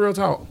 This is real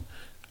talk.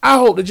 I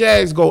hope the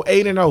Jags go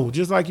 8-0,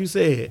 just like you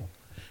said.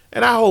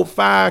 And I hope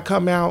 5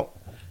 come out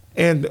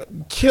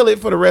and kill it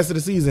for the rest of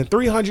the season.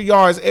 300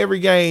 yards every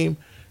game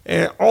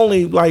and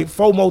only like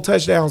 4 more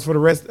touchdowns for the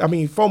rest.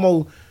 4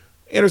 more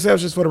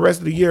interceptions for the rest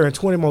of the year and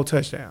 20 more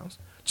touchdowns.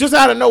 Just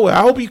out of nowhere.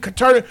 I hope he could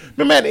turn it.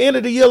 Remember at the end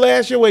of the year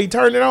last year where he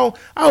turned it on?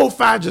 I hope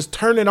 5 just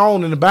turn it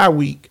on in the bye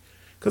week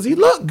because he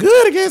looked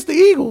good against the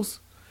Eagles.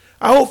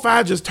 I hope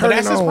 5 just turn it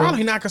on. That's his problem.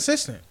 He's not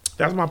consistent.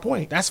 That's my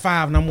point. That's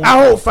 5 number 1.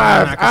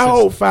 I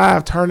hope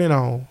 5 turn it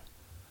on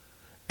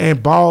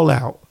and ball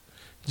out.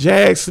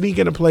 Jags sneak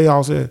in the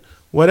playoffs and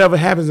whatever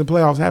happens in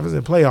playoffs happens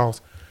in playoffs.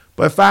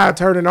 But 5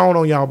 turning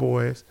on y'all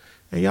boys.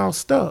 And y'all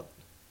stuck.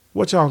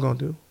 What y'all gonna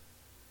do?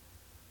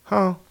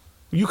 Huh?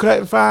 You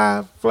cutting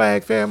 5,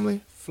 Flag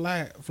family?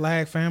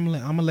 Flag family,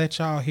 I'm gonna let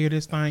y'all hear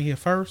this thing here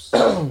first.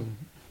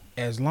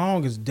 As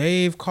long as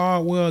Dave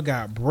Caldwell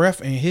got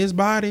breath in his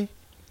body,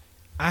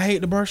 I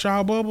hate to burst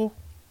y'all bubble.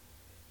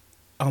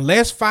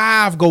 Unless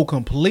 5 go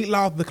completely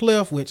off the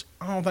cliff, which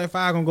I don't think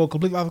 5 gonna go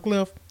completely off the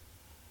cliff.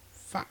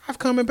 5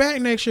 coming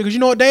back next year. Because you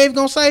know what Dave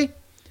gonna say?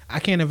 I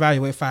can't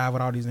evaluate 5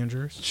 with all these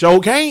injuries. Sure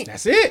can't.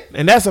 That's it.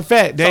 And that's a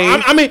fact,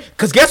 Dave. So,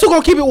 because guess who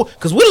going to keep it?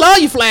 Because we love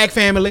you, Flag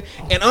family.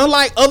 And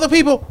unlike other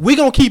people, we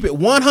going to keep it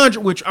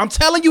 100, which I'm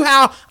telling you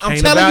how. I'm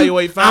telling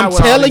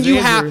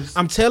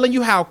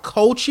you how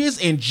coaches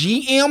and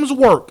GMs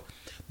work.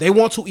 They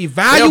want to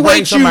evaluate They'll bring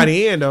you.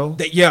 somebody in though.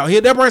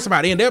 They'll bring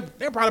somebody in. They'll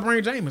probably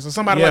bring Jameis or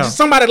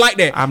somebody like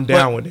that. I'm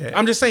down with that.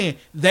 I'm just saying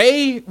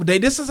they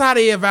this is how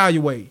they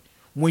evaluate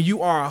when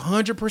you are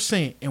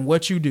 100% in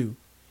what you do,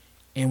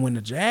 and when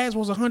the Jags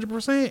was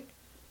 100%, they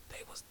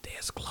was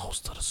this close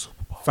to the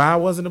Super Bowl. Fire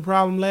wasn't the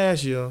problem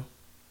last year.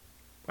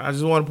 I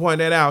just want to point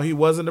that out. He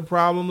wasn't the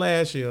problem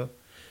last year.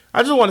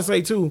 I just want to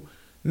say too,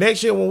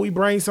 next year when we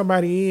bring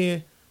somebody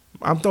in,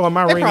 I'm throwing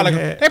my ring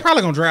hat. They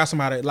probably gonna draft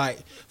somebody like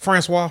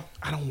Francois.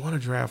 I don't want to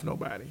draft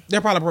nobody.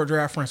 They're probably gonna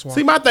draft Francois.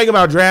 See, my thing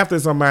about drafting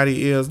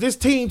somebody is this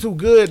team too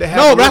good to have.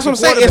 No, that's what I'm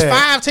saying. It's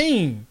 5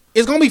 teams.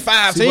 It's gonna be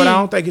 5 teams. But I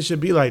don't think it should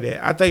be like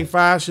that. I think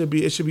 5 should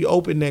be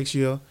open next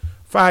year.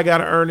 5 got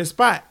to earn his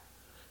spot.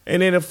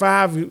 And then if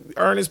 5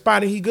 earn his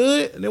spot and he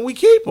good, then we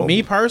keep him.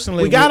 Me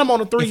personally, we got him on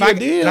a 3-year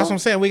deal. That's what I'm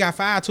saying. We got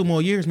 5, 2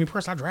 more years. Me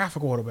personally, I draft a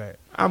quarterback.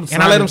 I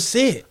let him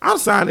sit. I'm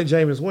signing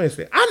Jameis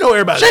Winston. I know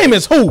everybody.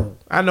 Jameis who?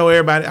 I know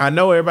everybody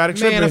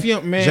tripping.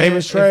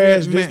 Jameis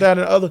trash, this, that,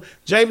 and the other.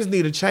 Jameis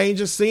need a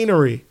change of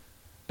scenery.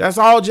 That's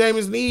all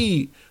Jameis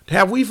need.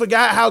 Have we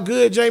forgot how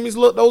good Jameis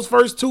looked those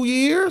first 2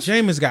 years?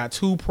 Jameis got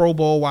 2 Pro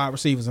Bowl wide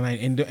receivers and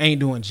ain't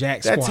doing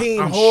jack squat. That team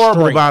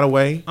horrible, straight. by the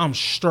way. I'm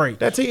straight.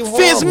 That team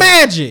horrible.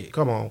 Fitzmagic.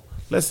 Come on.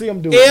 Let's see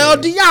him do El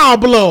it.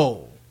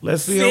 Diablo.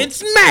 Let's see him.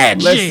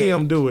 Fitzmagic. Let's see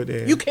him do it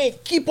then. You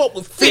can't keep up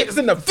with Fitz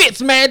and the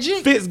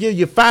Fitzmagic. Fitz give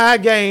you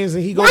 5 games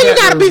and he goes. Why you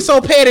gotta be so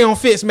petty on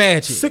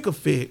Fitzmagic? Sick of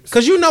Fitz.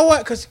 Cause you know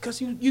what?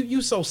 Cause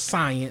you so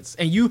science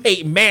and you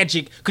hate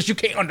magic because you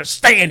can't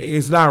understand it.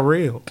 It's not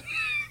real.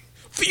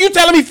 You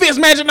telling me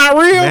Fitzmagic not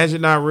real?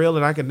 Magic not real,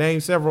 and I can name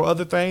several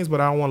other things,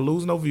 but I don't want to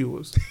lose no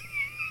viewers.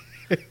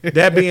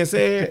 That being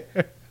said,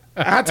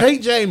 I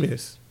take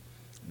Jameis.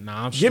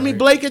 Nah, I'm Give me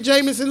Blake and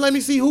Jameis and let me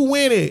see who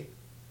win it.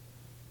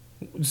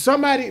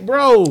 Somebody,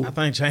 bro. I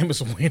think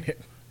Jameis will win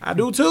it. I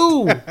do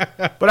too.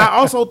 But I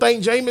also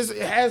think Jameis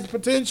has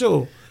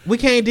potential. We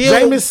can't deal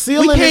Jameis with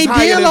ceiling is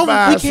higher than 5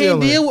 We can't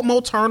ceiling. deal with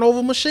more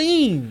turnover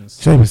machines.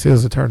 Jameis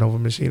is a turnover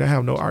machine. I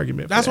have no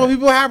argument for That's that. why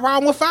people have a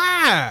problem with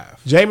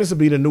 5. Jameis will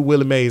be the new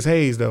Willie Mays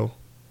Hayes, though.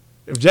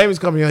 If Jameis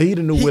come here, he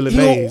the new Willie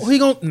Mays.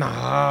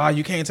 Nah,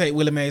 you can't take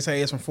Willie Mays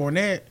Hayes from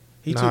Fournette.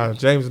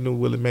 James the new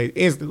Willie Mays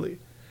instantly.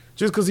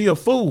 Just because he a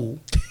fool.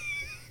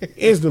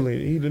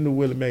 Instantly, he the new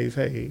Willie Mays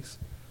Hayes.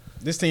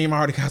 This team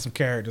already got some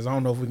characters. I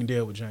don't know if we can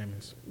deal with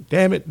Jameis.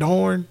 Damn it,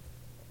 Dorn.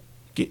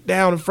 Get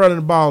down in front of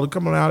the ball and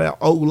come on out of that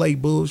Olay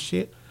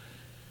bullshit.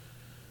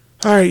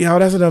 All right, y'all,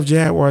 that's enough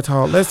Jaguar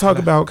talk. Let's talk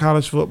about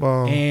college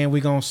football. And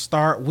we're going to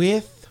start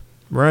with...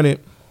 Run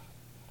it.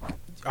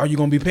 Are you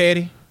going to be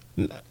petty?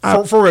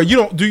 For real,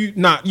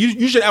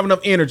 you should have enough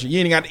energy.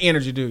 You ain't got the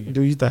energy, do you?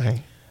 Do your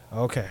thing.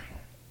 Okay.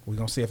 We're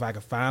going to see if I can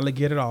finally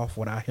get it off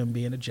without him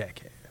being a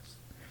jackass.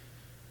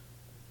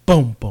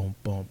 Boom, boom,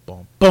 boom,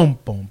 boom, boom,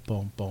 boom,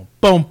 boom, boom,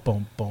 boom,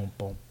 boom, boom, boom,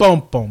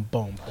 boom, boom,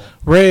 boom.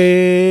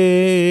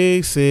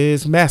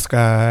 Racist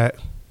mascot.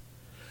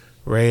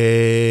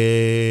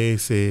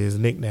 Racist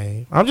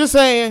nickname. I'm just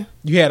saying.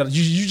 You had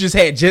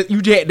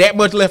that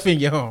much left in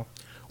you, huh?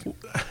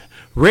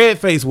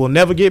 Redface will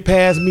never get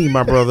past me,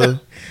 my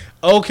brother.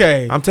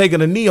 Okay. I'm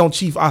taking a knee on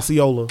Chief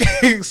Osceola.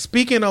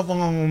 Speaking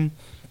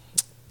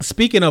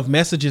of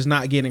messages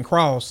not getting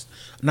across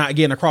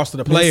to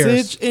the players.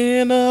 Message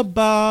in a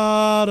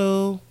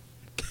bottle.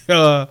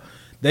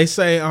 They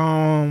say,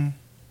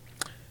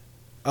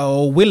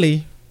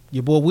 Willie,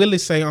 your boy Willie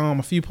say,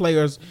 a few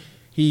players,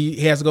 he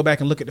has to go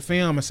back and look at the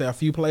film and say a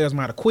few players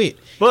might have quit.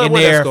 But and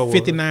their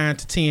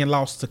 59-10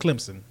 loss to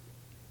Clemson.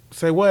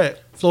 Say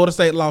what? Florida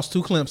State lost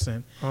to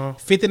Clemson,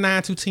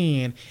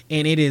 59-10,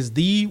 and it is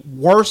the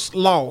worst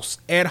loss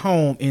at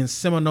home in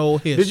Seminole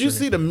history. Did you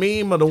see the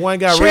meme of the one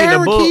guy reading the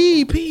book?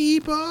 Cherokee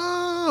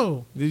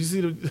people. Did you see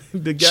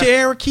the guy?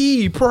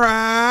 Cherokee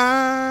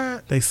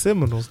pride. They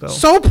Seminoles though.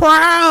 So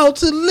proud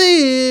to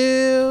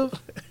live.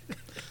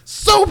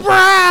 So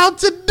proud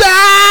to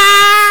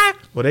die.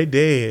 Well, they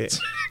dead.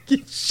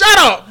 Shut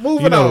up.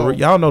 Moving on.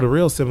 Y'all know the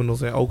real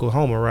Seminoles in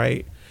Oklahoma,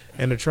 right?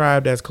 And the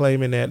tribe that's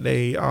claiming that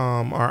they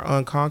are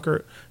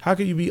unconquered. How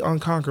can you be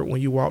unconquered when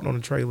you walked on a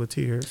Trail of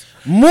Tears?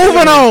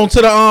 Moving on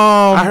to the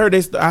I heard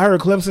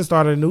Clemson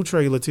started a new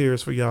Trail of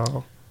Tears for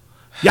y'all.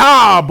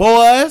 Y'all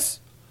boys,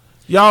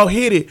 y'all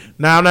hit it.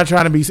 Now I'm not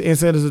trying to be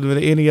insensitive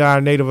to any of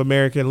our Native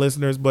American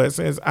listeners, but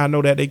since I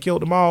know that they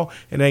killed them all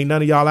and ain't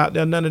none of y'all out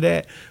there, none of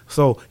that.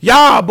 So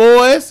y'all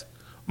boys,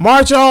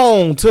 march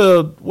on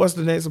to what's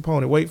the next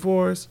opponent? Wake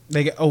Forest.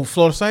 They get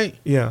Florida State.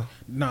 Yeah.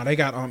 No, they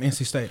got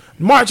NC State.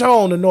 March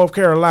on to North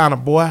Carolina,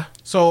 boy.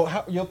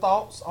 So, your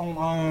thoughts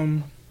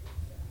on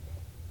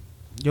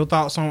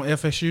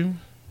FSU?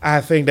 I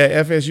think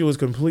that FSU is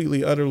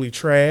completely, utterly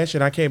trash,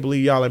 and I can't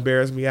believe y'all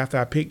embarrassed me after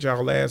I picked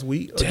y'all last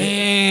week.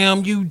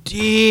 Damn, you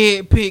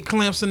did pick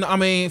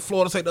Clemson.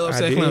 Florida State to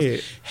upset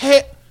Clemson.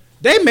 Heck,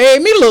 they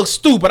made me look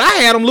stupid. I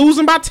had them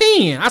losing by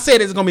 10. I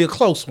said it's gonna be a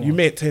close one. You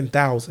meant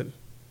 10,000.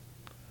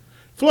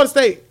 Florida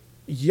State.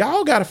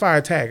 Y'all got to fire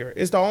Taggart.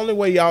 It's the only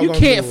way y'all You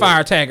can't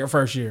fire Taggart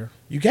first year.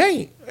 You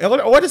can't.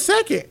 Or the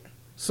second.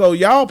 So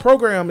y'all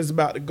program is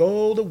about to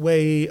go the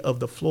way of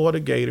the Florida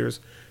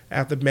Gators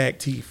after Mac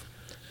Teeth.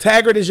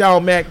 Taggart is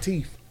y'all Mac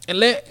Teeth.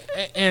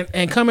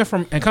 And coming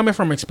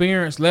from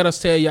experience, let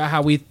us tell y'all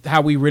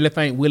how we really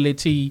think Willie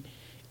T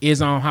is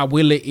how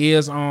Willie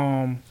is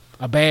a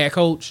bad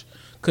coach.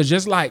 Cause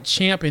just like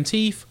Champ and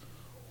Teeth,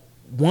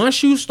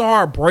 once you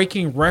start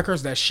breaking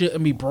records that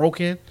shouldn't be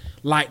broken,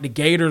 like the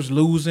Gators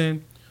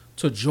losing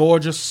to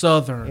Georgia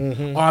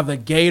Southern, or the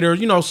Gators,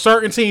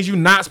 certain teams you're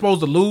not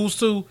supposed to lose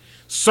to,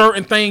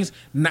 certain things,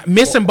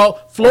 missing bowl.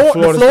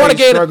 Florida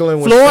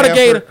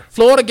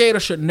Gator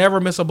should never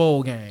miss a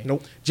bowl game.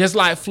 Nope. Just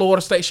like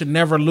Florida State should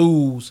never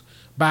lose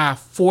by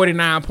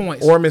 49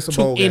 points or miss a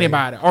bowl game.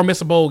 Anybody or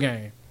miss a bowl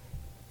game.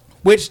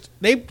 Which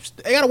they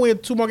got to win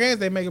 2 more games.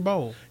 They make a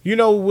bowl. You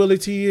know who Willie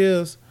T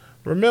is?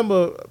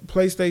 Remember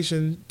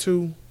PlayStation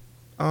 2,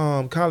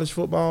 college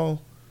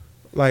football,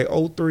 like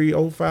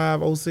 03,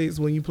 05, 06,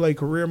 when you play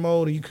career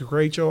mode and you could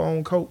create your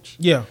own coach?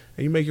 Yeah.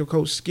 And you make your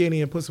coach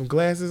skinny and put some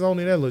glasses on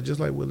it? That look just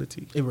like Willie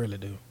T. It really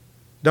do.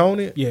 Don't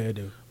it? Yeah, it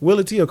do.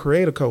 Willie T a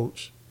creator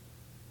coach.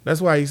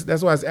 That's why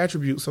his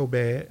attributes so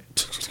bad.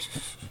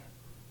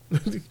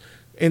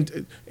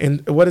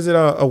 and what is it?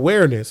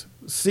 Awareness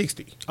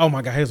 60. Oh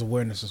my God, his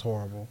awareness is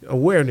horrible.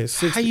 Awareness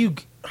 60. How you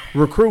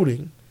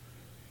recruiting?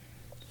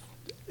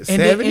 And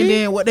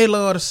then what they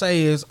love to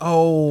say is,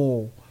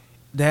 oh,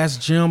 that's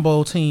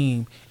Jimbo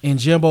team, and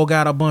Jimbo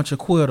got a bunch of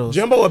quitters.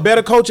 Jimbo a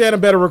better coach and a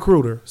better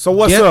recruiter. So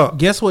what's up?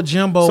 Guess what,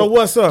 Jimbo? So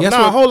what's up?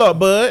 Hold up,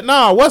 bud.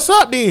 Nah, what's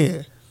up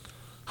then?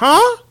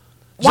 Huh?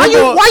 Why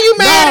you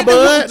mad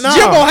at the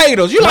Jimbo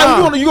haters? You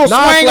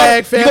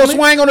gonna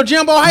swing on the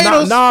Jimbo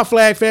haters? Nah,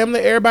 Flag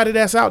family. Everybody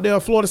that's out there a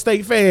Florida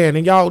State fan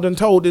and y'all done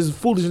told this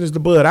foolishness to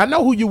Bud. I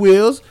know who you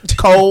is,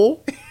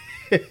 Cole.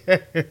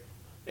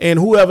 And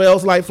whoever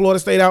else like Florida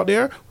State out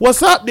there.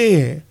 What's up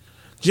then?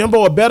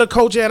 Jimbo a better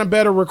coach and a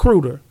better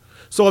recruiter.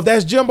 So if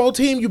that's Jimbo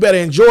team, you better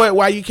enjoy it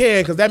while you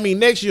can, because that means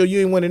next year you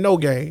ain't winning no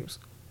games.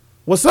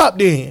 What's up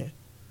then?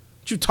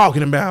 What you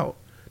talking about?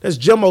 That's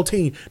Jimbo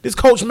team. This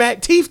Coach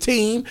Mac Teeth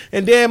team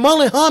and Dan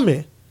Mullen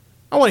humming.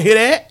 I want to hear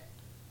that.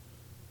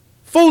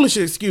 Foolish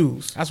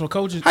excuse. That's what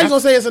coaches. How you gonna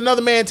say it's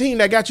another man team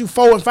that got you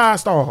 4 and 5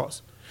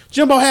 stars?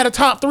 Jimbo had a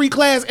top 3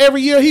 class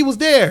every year he was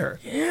there.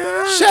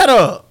 Yeah. Shut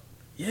up.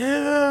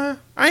 Yeah.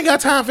 I ain't got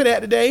time for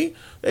that today.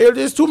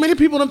 There's too many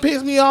people that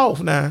piss me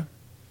off now.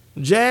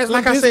 Jazz,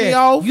 like I said, me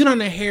off. You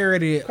done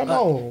inherited. Come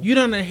on. You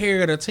done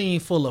inherited a team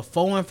full of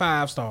 4 and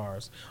 5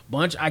 stars.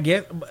 Bunch, I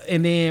guess,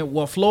 and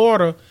then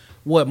Florida.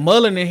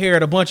 Mullen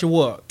inherited a bunch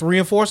of 3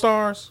 and 4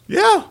 stars?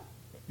 Yeah.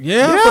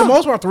 Yeah, for the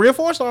most part, 3 or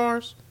 4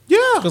 stars. Yeah.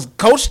 Because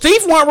Coach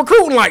Teeth weren't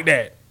recruiting like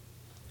that.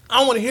 I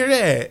don't want to hear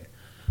that.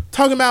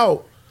 Talking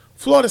about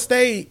Florida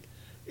State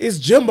is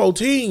Jimbo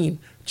team.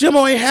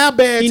 Jimbo ain't have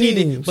bad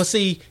teams. But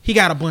see, he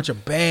got a bunch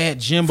of bad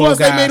Jimbo Florida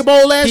guys. State made a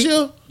bowl last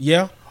year?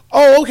 Yeah.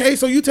 Oh, okay.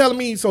 So you telling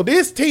me, so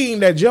this team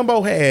that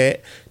Jimbo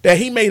had, that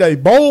he made a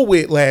bowl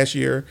with last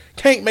year,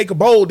 can't make a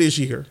bowl this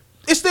year?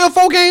 It's still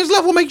 4 games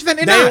left. What makes you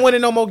think they ain't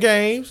winning no more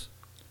games?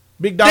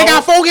 Big dog. They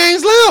got 4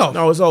 games left.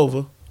 No, it's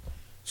over.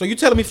 So you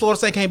telling me Florida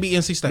State can't beat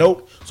NC State?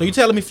 Nope. So you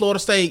telling me Florida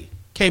State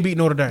can't beat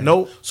Notre Dame?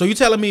 Nope. So you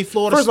telling me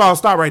Florida First of all,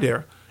 stop right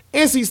there.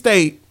 NC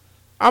State,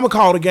 I'm going to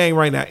call the game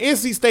right now.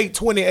 NC State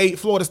 28,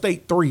 Florida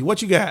State 3.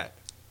 What you got?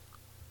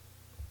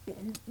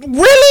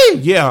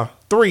 Really? Yeah,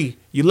 3.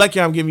 You lucky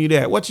I'm giving you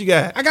that. What you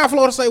got? I got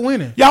Florida State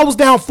winning. Y'all was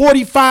down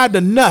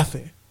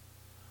 45-0.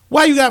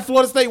 Why you got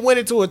Florida State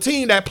winning to a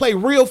team that play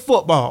real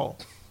football?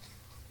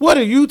 What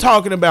are you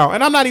talking about?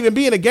 And I'm not even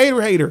being a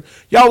Gator hater.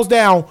 Y'all was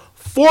down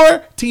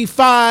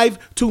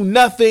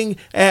 45-0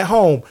 at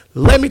home.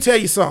 Let me tell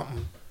you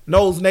something,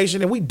 Knowles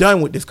Nation, and we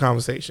done with this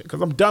conversation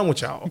because I'm done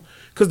with y'all.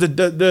 Because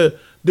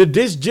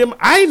this Jim,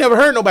 I ain't never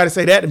heard nobody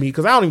say that to me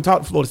because I don't even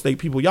talk to Florida State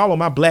people. Y'all on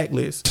my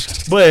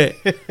blacklist. But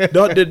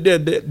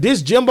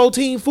this Jimbo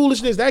team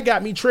foolishness, that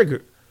got me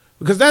triggered.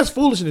 Because that's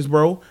foolishness,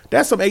 bro.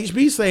 That's some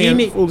HB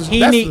saying foolishness.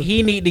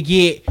 He need to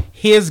get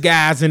his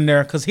guys in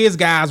there because his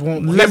guys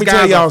won't. Let me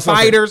tell y'all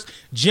something. Fighters,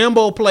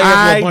 Jimbo players.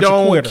 I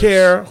don't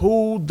care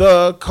who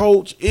the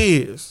coach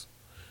is.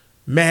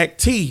 Mac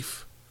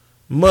Teeth,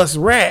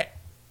 Muskrat.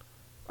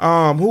 Who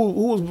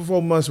was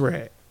before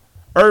Muskrat?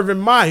 Urban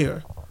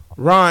Meyer,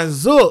 Ron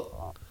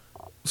Zook,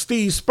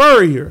 Steve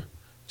Spurrier,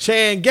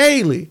 Chan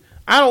Gailey.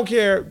 I don't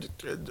care.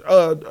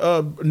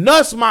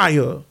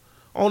 Nussmeyer.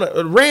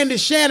 Randy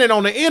Shannon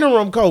on the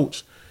interim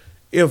coach.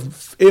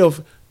 If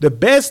the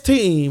best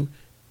team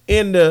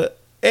in the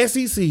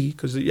SEC,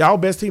 because y'all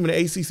best team in the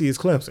ACC is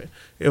Clemson.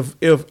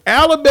 If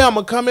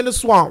Alabama come in the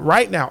swamp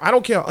right now, I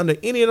don't care under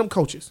any of them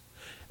coaches,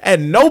 at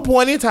no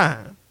point in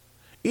time,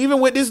 even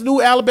with this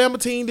new Alabama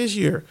team this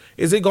year,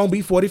 is it gonna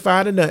be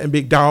 45-0,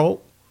 big dog?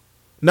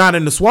 Not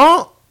in the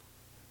swamp.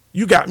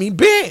 You got me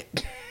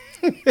bent.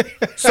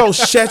 So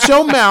shut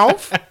your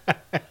mouth.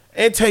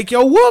 And take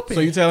your whooping.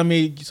 So you telling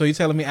me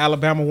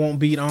Alabama won't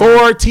beat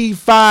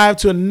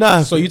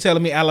 45-0. So you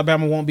telling me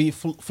Alabama won't beat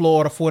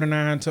Florida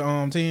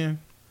 49-10?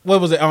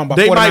 What was it? By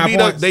they 49 might beat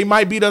points? us. They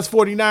might beat us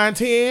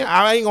 49-10.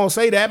 I ain't gonna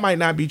say that might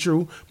not be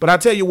true, but I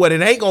tell you what,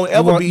 it ain't gonna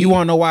ever be. You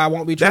want to know why it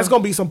won't be true? That's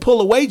gonna be some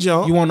pull away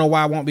jump. You want to know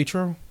why it won't be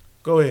true?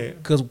 Go ahead.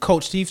 Because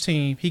Coach Teef's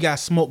team, he got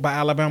smoked by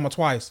Alabama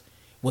twice.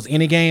 Was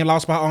any game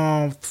lost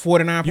by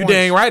 49 You points?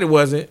 dang right it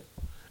wasn't.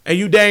 And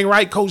you dang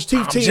right, Coach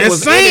Teef's team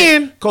was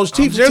saying. in it. Coach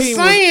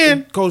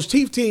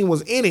Teef's team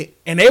was in it.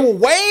 And they were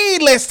way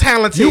less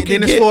talented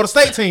than this Florida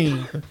State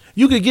team.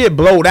 You could get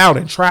blowed out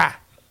and try.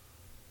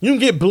 You can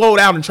get blowed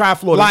out and try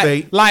Florida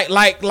State. Like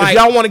if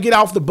y'all want to get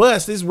off the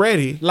bus, it's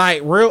ready.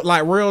 Like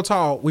real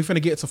talk. We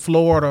finna get to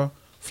Florida,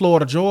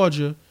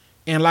 Georgia.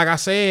 And like I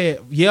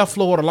said,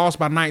 Florida lost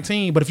by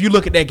 19. But if you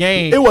look at that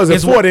game, it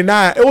wasn't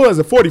 49. It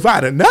wasn't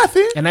 45 to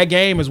nothing. And that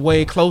game is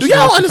way closer. Do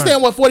y'all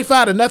understand what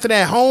 45 to nothing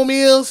at home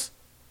is?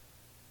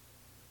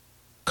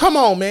 Come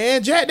on,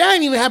 man. That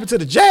ain't even happened to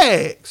the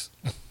Jags.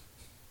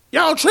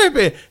 Y'all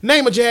tripping.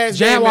 Name a Jags.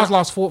 Jaguars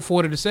lost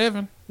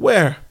 40-7.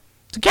 Where?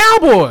 To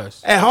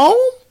Cowboys. At home?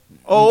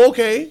 Oh,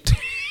 okay.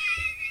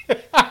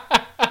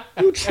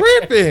 You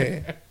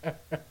tripping.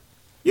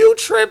 You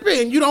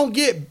tripping. You don't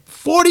get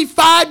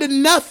 45 to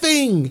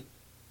nothing.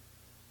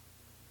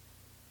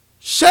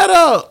 Shut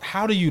up.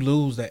 How do you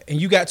lose that?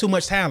 And you got too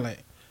much talent.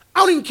 I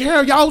don't even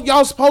care.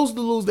 Y'all supposed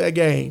to lose that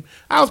game.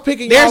 I was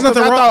picking There's y'all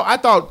nothing wrong.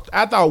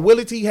 I thought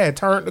Willie T had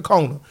turned the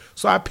corner.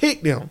 So I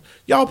picked them.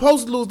 Y'all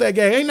supposed to lose that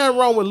game. Ain't nothing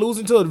wrong with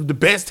losing to the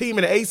best team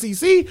in the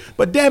ACC,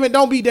 but damn it,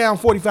 don't be down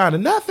 45 to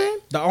nothing.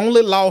 The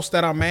only loss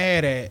that I'm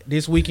mad at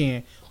this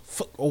weekend,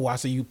 I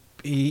see you.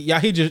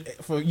 He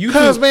just for you.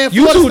 Cause man,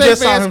 you two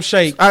just saw him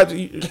shake.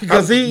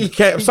 Because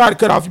sorry to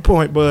cut off your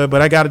point, but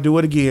I got to do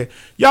it again.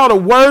 Y'all the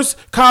worst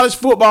college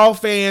football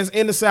fans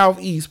in the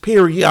Southeast.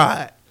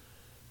 Period.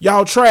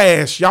 Y'all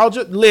trash. Y'all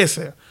just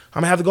listen.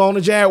 I'm gonna have to go on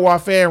the Jaguar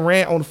fan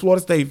rant on the Florida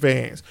State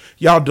fans.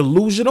 Y'all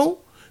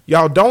delusional.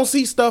 Y'all don't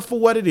see stuff for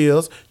what it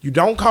is. You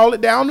don't call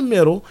it down the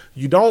middle.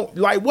 You don't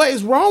what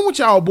is wrong with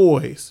y'all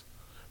boys?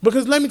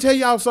 Because let me tell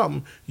y'all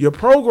something. Your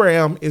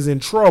program is in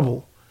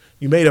trouble.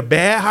 You made a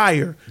bad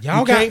hire.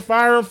 Y'all can't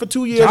fire him for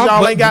 2 years.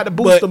 Y'all ain't got the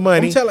booster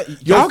money. I'm telling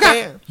y'all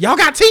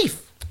got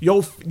teeth.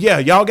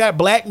 Y'all got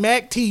Black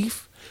Mac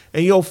teeth.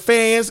 And your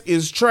fans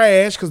is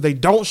trash because they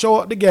don't show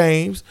up to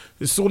games.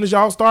 As soon as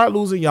y'all start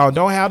losing, y'all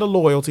don't have the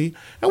loyalty.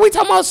 And we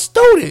talking about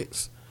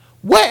students.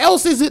 What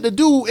else is it to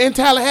do in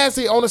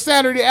Tallahassee on a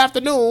Saturday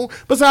afternoon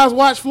besides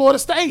watch Florida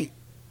State?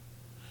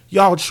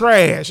 Y'all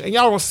trash. And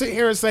y'all gonna sit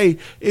here and say,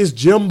 it's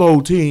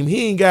Jimbo team.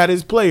 He ain't got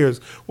his players.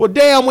 Well,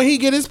 damn, when he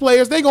get his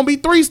players, they gonna be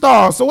 3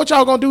 stars. So what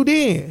y'all gonna do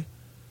then?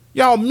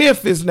 Y'all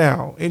Memphis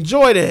now.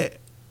 Enjoy that.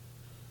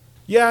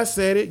 Yeah, I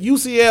said it.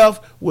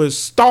 UCF will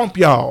stomp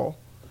y'all.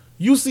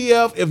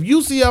 If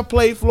UCF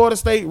played Florida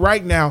State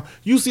right now,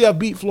 UCF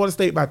beat Florida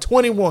State by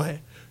 21.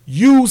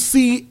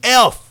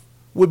 UCF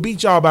would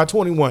beat y'all by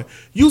 21.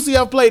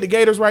 UCF played the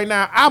Gators right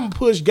now. I'm going to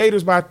push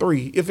Gators by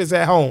 3 if it's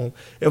at home.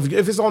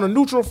 If it's on a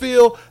neutral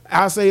field,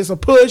 I'll say it's a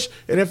push.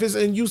 And if it's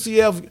in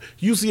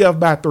UCF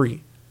by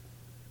 3.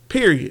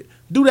 Period.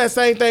 Do that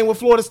same thing with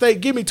Florida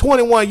State. Give me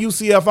 21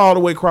 UCF all the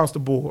way across the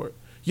board.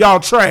 Y'all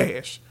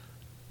trash.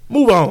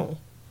 Move on.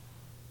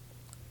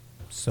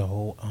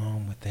 So,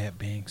 with that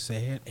being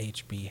said,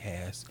 HB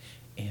has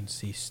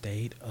NC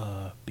State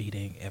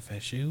beating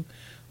FSU,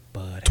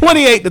 but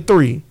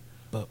 28-3.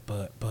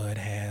 But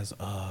has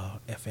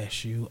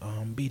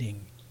FSU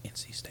beating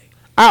NC State.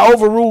 I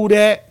overruled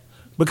that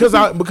because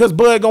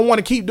Bud gonna want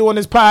to keep doing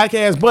this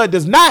podcast. Bud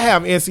does not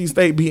have NC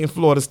State beating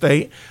Florida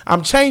State.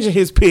 I'm changing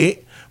his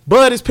pick.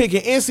 Bud is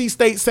picking NC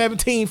State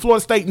 17,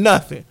 Florida State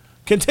nothing.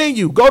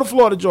 Continue. Go to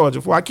Florida, Georgia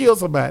before I kill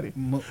somebody.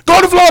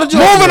 Go to Florida, Georgia.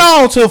 Moving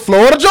on to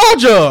Florida,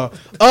 Georgia.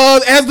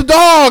 As the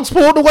Dogs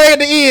pulled away at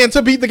the end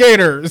to beat the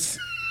Gators.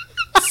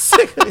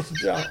 Sick of this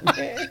joke,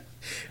 man.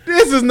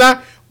 This is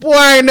not.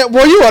 Boy,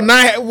 you are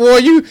not. Boy,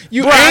 you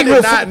angry. I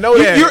did not know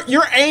that.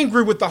 You're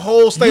angry with the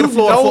whole state of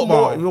Florida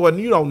football. Well,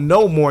 you don't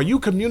know more. You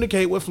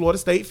communicate with Florida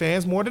State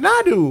fans more than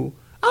I do.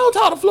 I don't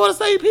talk to Florida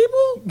State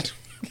people.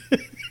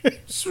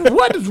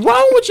 What is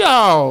wrong with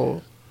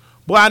y'all?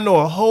 Boy, I know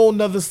a whole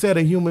nother set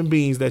of human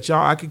beings that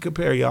I could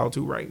compare y'all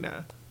to right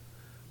now.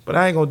 But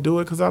I ain't going to do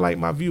it because I like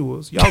my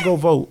viewers. Y'all go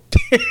vote.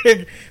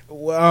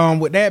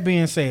 With that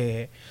being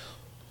said,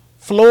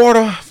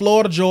 Florida,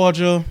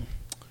 Georgia,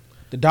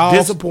 the Dogs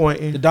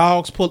disappointing. The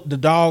dogs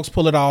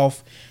pull it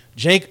off.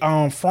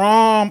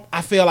 Fromm,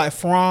 I feel like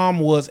Fromm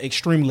was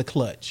extremely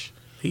clutch.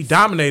 He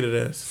dominated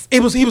us. He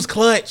was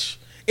clutch.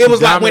 It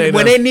was like when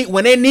they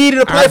needed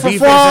to play for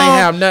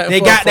Fromm, they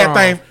got that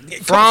thing.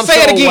 Fromm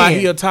say it again. Why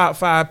he a top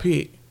 5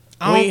 pick?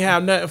 We ain't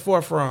have nothing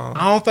for Fromm.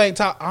 I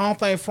don't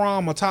think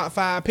Fromm a top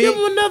 5 pick. Give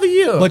him another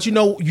year. But you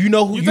know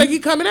who you think he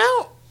coming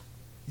out?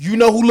 You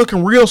know who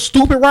looking real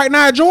stupid right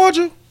now at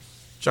Georgia?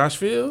 Josh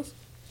Fields.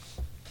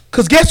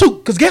 Cause guess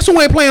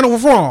who ain't playing over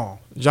Fromm?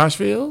 Josh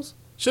Fields.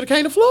 Should have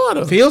came to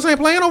Florida. Fields ain't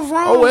playing over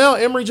Fromm. Oh well,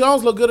 Emory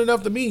Jones look good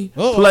enough to me.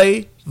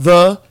 Play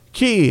the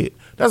kid.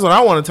 That's what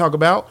I want to talk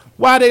about.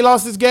 Why they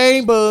lost this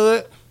game,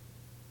 Bud?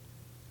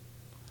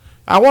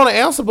 I want to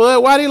answer,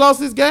 Bud. Why they lost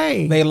this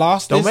game? They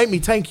lost. Don't make me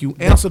thank you.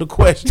 Answer the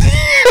question.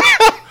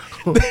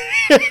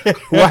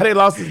 Why they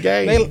lost this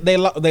game?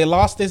 They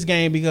lost this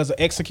game because of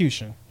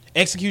execution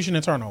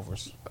and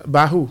turnovers.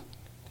 By who?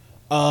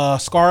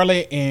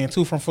 Scarlett and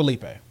 2 from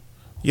Felipe.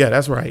 Yeah,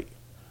 that's right.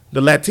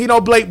 The Latino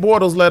Blake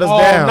Bortles let us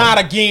down. Not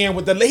again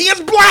with he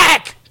is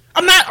black.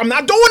 I'm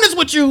not doing this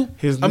with you.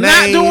 I'm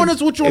not doing this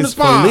with you on the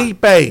spot.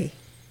 Felipe.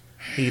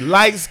 He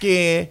light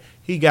skinned.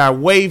 He got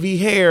wavy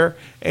hair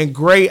and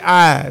gray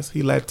eyes.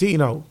 He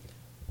Latino.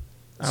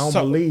 I don't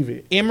believe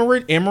it.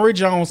 Emory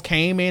Jones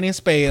came in and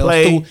spells.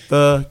 Play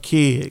the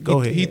kid.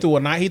 Go ahead. He threw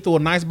a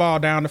nice ball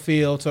down the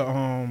field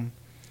to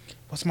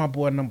what's my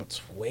boy number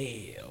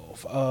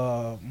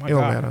 12? My it don't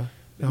matter.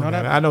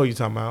 I know what you're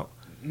talking about.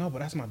 No, but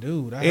that's my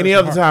dude. Any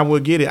other time we'll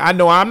get it. I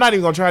know. I'm not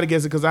even gonna try to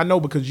guess it because I know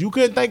because you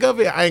couldn't think of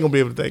it. I ain't gonna be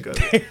able to think of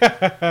it.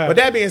 But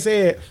that being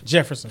said,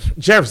 Jefferson.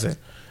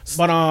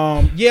 But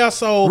yeah.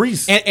 So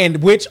Reese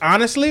and which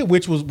honestly,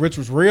 which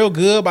was real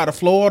good by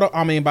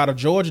the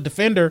Georgia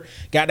defender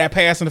got that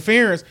pass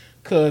interference.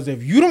 Because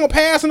if you don't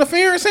pass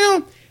interference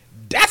him,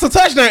 that's a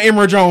touchdown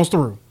Emory Jones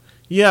threw.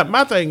 Yeah,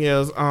 my thing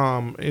is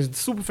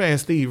Superfan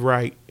Steve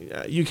right.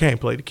 You can't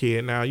play the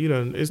kid now.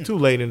 It's too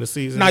late in the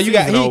season. Now he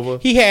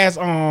has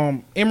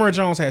Emory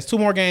Jones has 2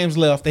 more games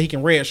left that he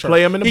can redshirt.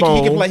 Play him in the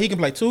bowl. He can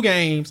play 2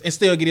 games and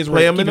still get his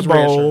play him in the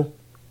bowl.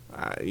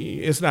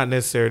 It's not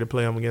necessary to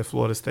play him against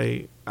Florida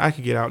State. I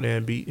could get out there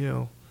and beat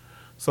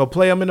So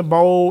play him in the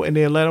bowl and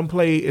then let him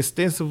play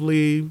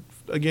extensively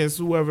against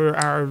whoever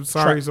our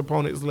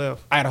opponent is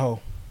left. Idaho.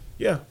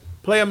 Yeah.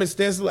 Play him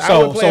extensively.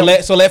 So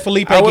let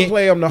Felipe. I would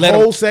play him the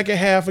whole second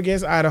half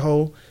against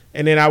Idaho,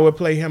 and then I would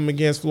play him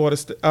against Florida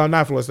State.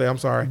 Not Florida State. I'm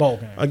sorry. Bowl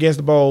game. Against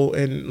the bowl,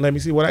 and let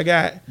me see what I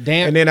got.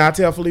 And then I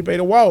tell Felipe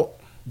to walk.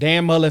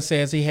 Dan Mullen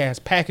says he has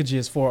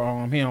packages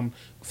for him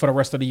for the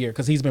rest of the year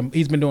because he's been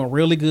doing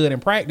really good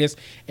in practice,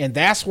 and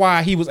that's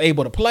why he was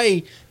able to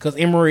play. Because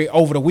Emory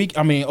over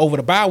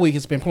the bye week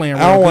has been playing.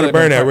 Really I don't want to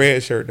burn that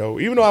red shirt though.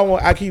 Even though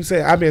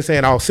I've been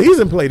saying all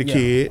season play the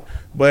kid,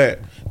 but.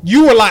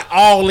 You were like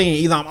all in.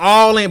 Either I'm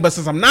all in, but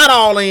since I'm not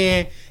all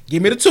in,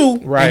 give me the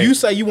 2. Right. And you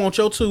say you want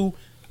your 2,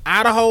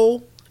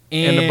 Idaho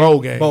and the bowl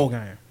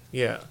game.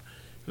 Yeah.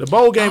 The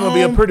bowl game will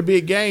be a pretty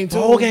big game, too.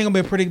 Bowl game going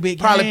to be a pretty big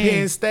game. Probably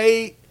Penn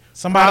State.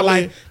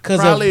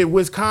 Probably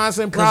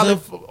Wisconsin, probably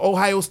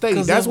Ohio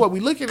State. That's what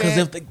we're looking at. Because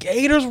if the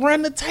Gators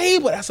run the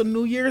table, that's a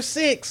New Year's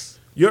 6.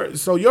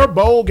 Your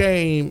bowl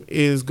game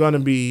is going to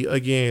be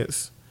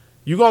against...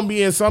 You're going to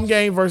be in some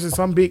game versus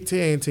some Big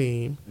Ten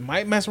team.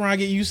 Might mess around and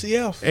get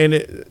UCF. And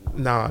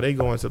they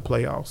going to the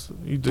playoffs.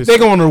 They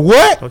going to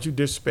what? Don't you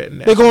disrespect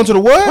that. They going to the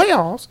what?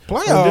 Playoffs.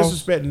 Don't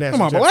disrespect that.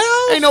 Come on,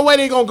 playoffs? Ain't no way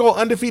they going to go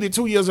undefeated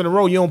 2 years in a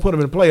row. You don't put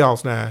them in the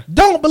playoffs now.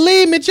 Don't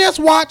believe me. Just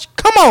watch.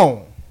 Come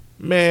on.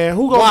 Man,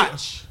 who going to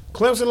watch?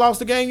 Clemson lost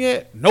the game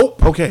yet?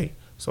 Nope. Okay.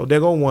 So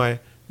they're going to win.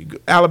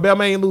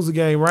 Alabama ain't lose a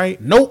game,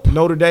 right? Nope.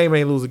 Notre Dame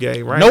ain't lose a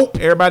game, right? Nope.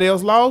 Everybody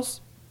else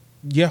lost?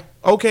 Yeah.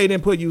 Okay,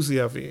 then put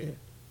UCF in.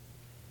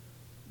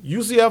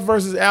 UCF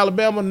versus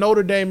Alabama,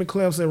 Notre Dame, and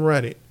Clemson,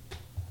 run it.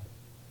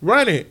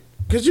 Run it.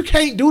 Because you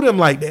can't do them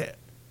like that.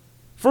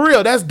 For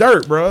real, that's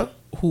dirt, bro.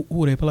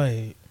 Who they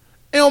played?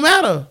 It don't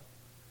matter.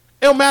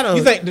 It don't matter.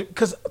 You think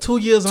because 2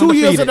 years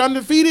undefeated. 2 years of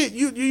undefeated,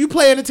 you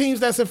playing the teams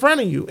that's in front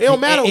of you. It don't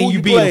matter who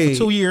you beat play. Them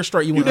for 2 years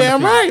straight. You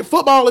damn right.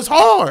 Football is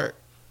hard.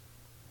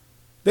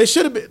 They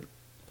should have been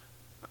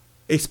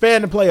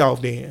expand the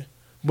playoff then.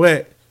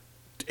 But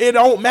it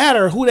don't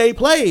matter who they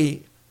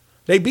played.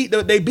 They beat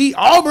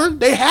Auburn.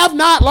 They have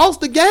not lost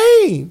the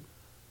game.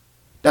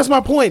 That's my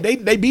point.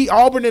 They beat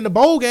Auburn in the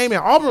bowl game,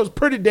 and Auburn was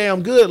pretty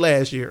damn good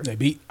last year.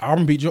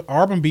 Auburn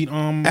beat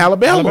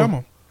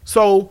Alabama.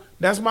 So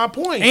that's my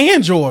point.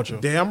 And Georgia.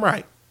 Damn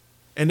right.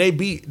 And they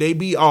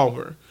beat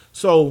Auburn.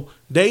 So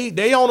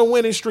they on a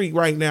winning streak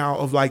right now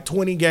of like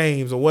 20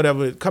 games or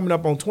whatever, coming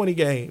up on 20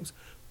 games.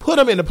 Put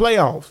them in the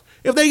playoffs.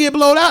 If they get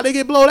blowed out, they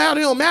get blowed out.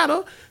 It don't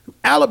matter.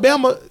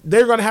 Alabama,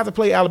 they're going to have to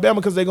play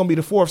Alabama because they're going to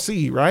be the 4th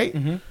seed, right?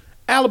 Mm-hmm.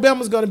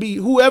 Alabama's going to be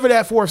whoever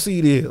that 4th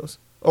seed is.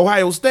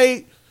 Ohio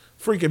State,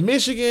 freaking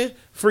Michigan,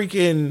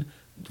 freaking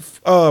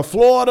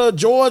Florida,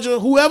 Georgia,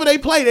 whoever they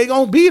play, they're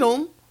going to beat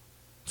them.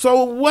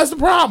 So what's the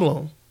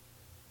problem?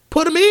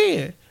 Put them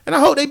in. And I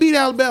hope they beat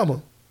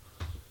Alabama.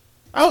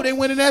 I hope they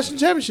win the national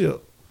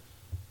championship.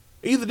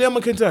 Either them or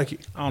Kentucky.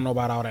 I don't know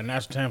about all that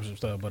national championship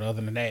stuff, but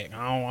other than that,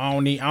 I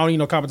don't need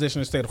no competition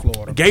in the state of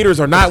Florida. Gators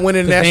are not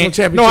winning the national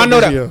championship. No, I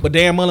know that. Year. But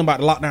Dan Mullen about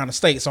to lock down the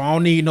state, so I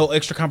don't need no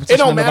extra competition.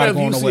 It don't matter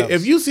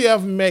if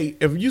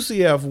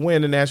UCF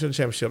win the national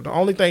championship. The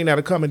only thing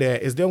that'll come in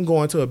that is them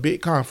going to a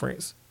big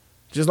conference,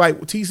 just like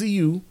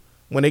TCU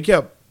when they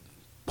kept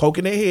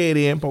poking their head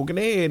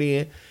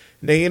in.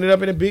 They ended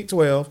up in the Big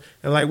 12,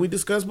 and like we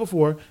discussed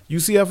before,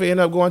 UCF ended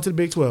up going to the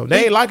Big 12.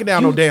 They ain't locking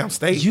down no damn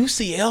state.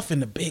 UCF in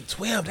the Big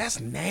 12,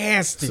 that's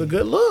nasty. It's a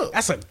good look.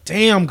 That's a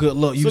damn good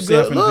look.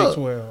 UCF in the Big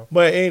 12,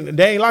 but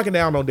they ain't locking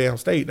down no damn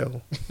state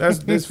though.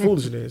 That's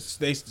foolishness.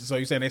 So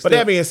you saying they? But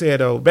that being said,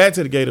 though, back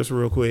to the Gators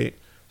real quick.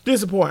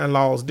 Disappointing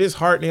loss,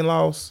 disheartening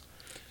loss.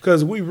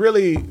 Because we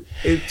really,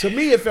 to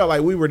me, it felt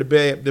like we were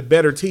the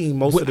better team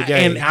most of the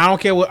game. And I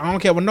don't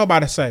care what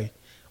nobody say.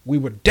 We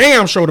were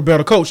damn sure the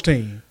better coach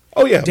team.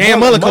 Oh yeah, Dan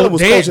Mullen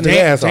was coaching his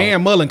ass off.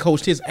 Dan Mullen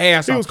coached his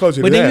ass off. He was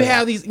coaching but his then ass. You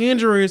have these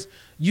injuries.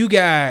 You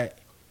got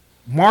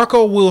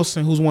Marco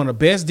Wilson, who's one of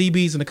the best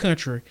DBs in the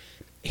country,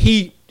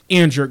 he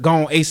injured,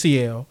 gone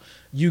ACL.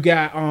 You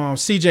got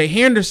CJ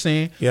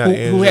Henderson,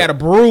 who had a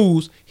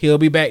bruise. He'll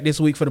be back this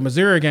week for the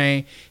Missouri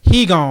game.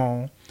 He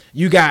gone.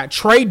 You got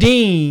Trey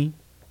Dean,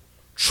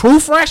 true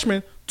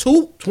freshman,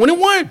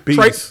 21.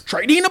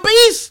 Trey Dean a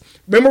beast.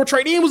 Remember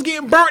Trey Dean was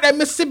getting burnt at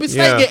Mississippi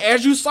State. Yeah.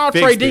 As you saw,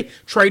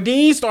 Trey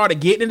Dean started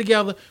getting it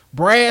together.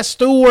 Brad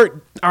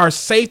Stewart, our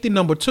safety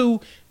number 2,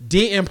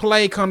 didn't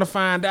play. Come to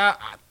find out,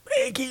 I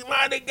think he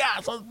might have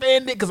got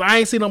suspended because I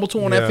ain't seen number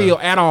 2 on that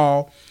field at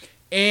all.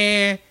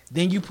 And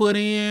then you put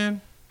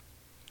in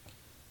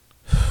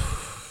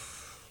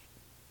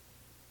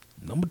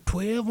number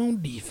 12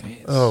 on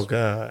defense. Oh,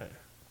 God.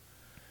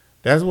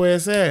 That's where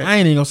it's at. I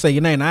ain't even going to say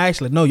your name. I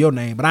actually know your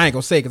name, but I ain't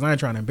going to say it because I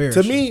ain't trying to embarrass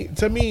you.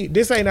 To me,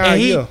 this ain't our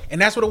idea.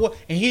 And that's what it was.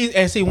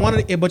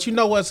 But you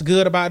know what's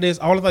good about this?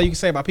 All the thing you can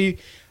say about P,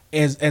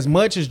 as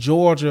much as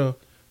Georgia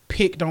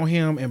picked on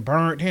him and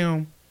burnt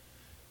him,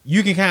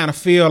 you can kind of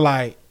feel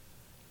like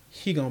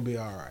he going to be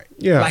all right.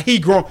 Yeah. Like he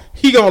going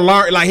to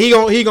learn. Like he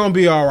going to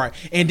be all right.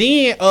 And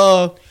then,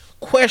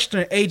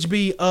 question,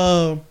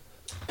 HB,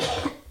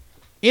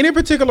 any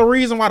particular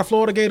reason why the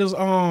Florida Gators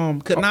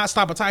could not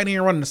stop a tight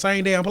end running the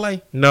same damn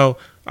play? No.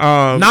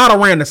 Not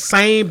around the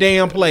same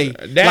damn play.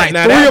 Like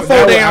 3 or 4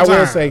 damn times. I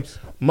will say,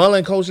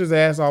 Mullen coached his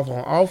ass off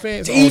on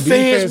offense.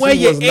 Defense, where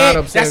you at?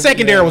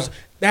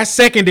 That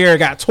secondary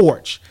got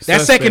torched.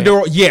 That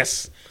secondary,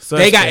 yes.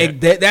 They got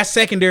that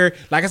secondary.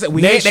 Like I said,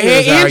 they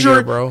had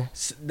injured, bro.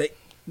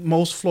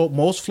 Most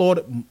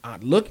Florida.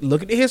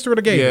 Look at the history of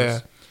the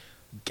Gators. Yeah.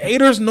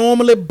 Gators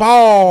normally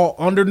ball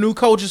under new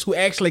coaches who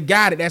actually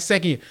got it that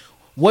second year.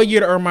 What year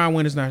did Ermine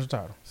win his national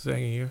title?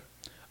 Second year.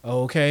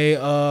 Okay,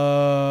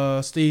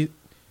 Steve.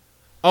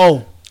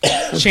 Oh,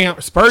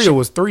 Champ. Spurrier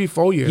was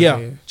 3-4 years. Yeah,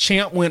 man.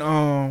 Champ went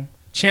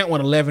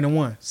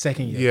 11-1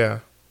 second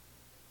year.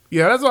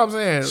 Yeah, that's what I'm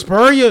saying.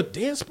 Spurrier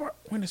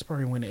when did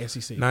Spurrier win the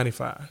SEC?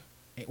 95.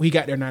 We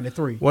got there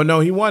 93. Well, no,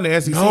 he won the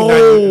SEC.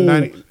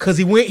 No, because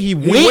he went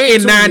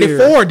in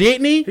 94,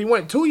 didn't he? He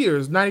went 2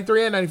 years,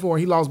 93 and 94.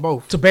 He lost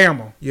both to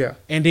Bama. Yeah,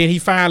 and then he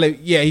finally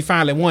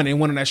won and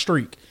won in that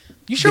streak.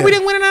 You sure we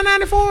didn't win in that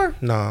 94?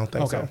 No, I don't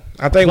think so.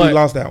 I think we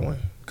lost that one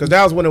because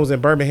that was when it was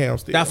in Birmingham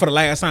still. That for the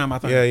last time, I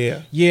think.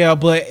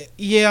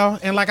 Yeah.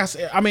 And like I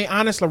said, I mean,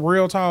 honestly,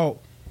 real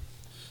talk,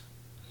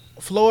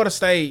 Florida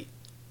State.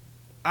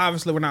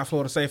 Obviously, we're not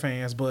Florida State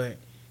fans, but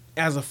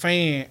as a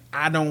fan,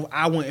 I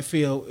wouldn't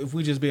feel, if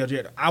we just be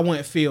objective, I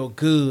wouldn't feel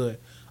good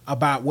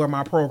about where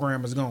my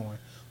program is going.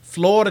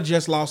 Florida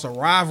just lost a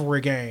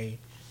rivalry game.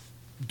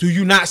 Do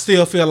you not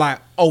still feel like,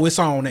 oh, it's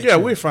on next year?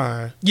 Yeah, we're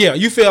fine. Yeah,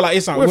 you feel like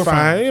it's on. We're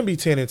fine. It'll be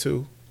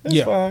 10-2.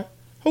 That's fine.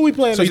 Who we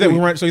playing? So you think we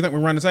run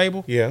the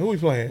table? Yeah, who we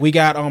playing? We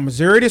got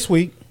Missouri this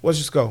week. What's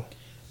your score?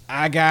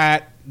 I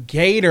got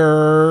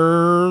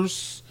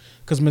Gators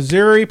because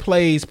Missouri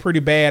plays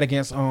pretty bad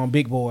against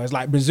big boys.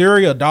 Like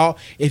Missouri, a dog.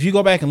 If you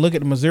go back and look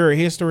at the Missouri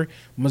history,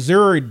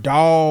 Missouri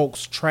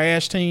dogs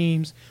trash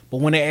teams,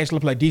 but when they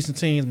actually play decent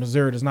teams,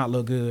 Missouri does not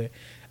look good.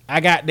 I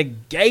got the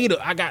Gators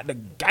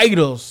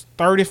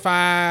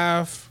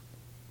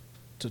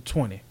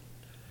 35-20.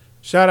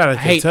 Shout out to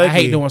Kentucky. I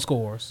hate doing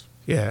scores.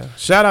 Yeah.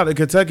 Shout out to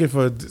Kentucky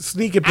for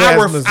sneaking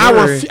past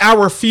Missouri. I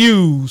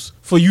refuse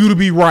for you to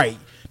be right.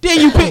 Then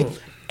you pick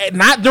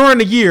not during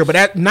the year,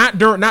 but not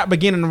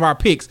beginning of our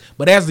picks.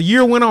 But as the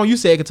year went on, you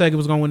said Kentucky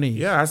was going to win these.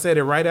 Yeah, I said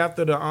it right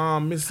after the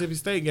Mississippi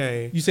State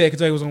game. You said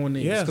Kentucky was going to win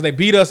these. Yeah, because they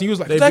beat us, and you was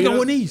like, Kentucky going to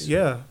win these.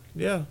 Yeah.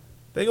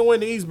 They gonna win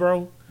the East,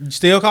 bro. You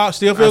still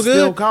feel good?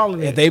 Still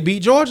calling it. If they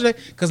beat Georgia,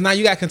 because now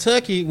you got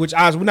Kentucky, which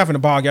we're not going to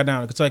bog y'all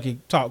down to Kentucky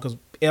talk because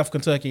F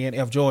Kentucky and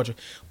F Georgia.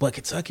 But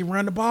Kentucky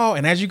run the ball,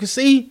 and as you can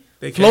see,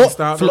 they can't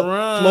stop the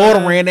run.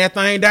 Florida ran that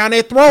thing down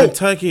their throat.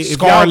 Kentucky,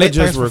 if y'all could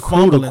just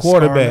recruit a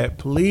quarterback,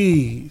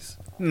 please.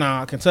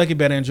 Nah, Kentucky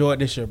better enjoy it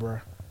this year,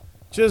 bro.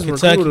 Just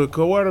recruit a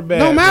quarterback.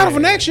 No matter for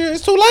next year.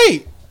 It's too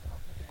late.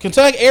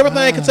 Kentucky,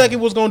 everything Kentucky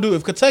was gonna do.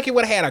 If Kentucky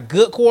would have had a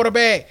good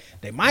quarterback,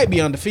 they might be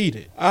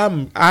undefeated.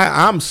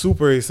 I'm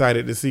super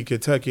excited to see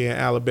Kentucky and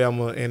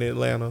Alabama and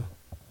Atlanta.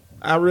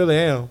 I really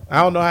am.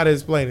 I don't know how to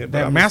explain it.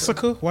 That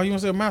massacre? Why you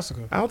want to say a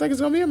massacre? I don't think it's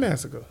gonna be a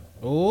massacre.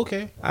 Oh,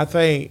 okay. I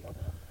think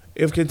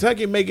if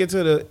Kentucky make it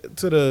to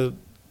the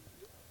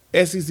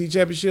SEC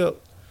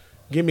championship,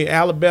 give me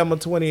Alabama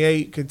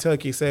 28,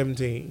 Kentucky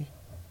 17.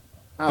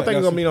 I don't think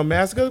it's gonna be no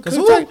massacre.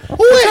 Kentucky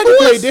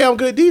played damn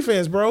good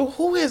defense, bro.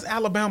 Who has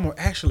Alabama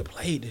actually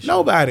played this year?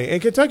 Nobody.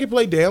 And Kentucky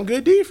played damn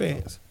good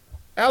defense.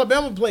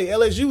 Alabama played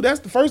LSU. That's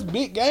the first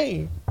big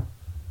game.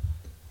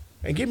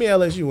 And give me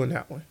LSU in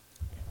that one.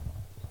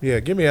 Yeah,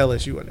 give me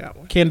LSU in that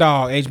one. Ken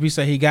Dog, HB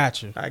said he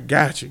got you. I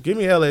got you. Give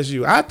me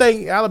LSU. I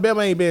think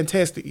Alabama ain't been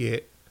tested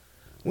yet.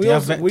 We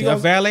gonna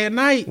Valley at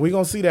night. We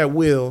gonna see that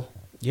will.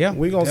 Yeah,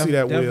 we gonna see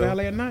that will.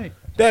 Valley at night.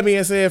 That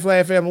being said,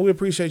 Flag Family, we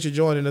appreciate you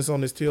joining us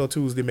on this Till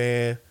Tuesday,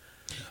 man.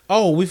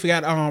 Oh, we forgot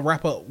to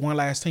wrap up one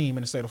last team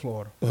in the state of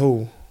Florida.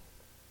 Who?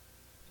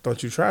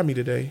 Don't you try me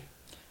today.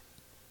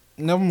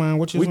 Never mind.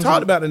 We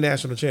talked about the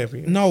national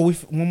champion. No,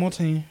 one more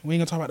team. We ain't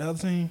gonna talk about the other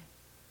team.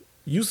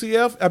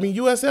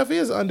 USF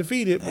is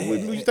undefeated. But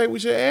do you think we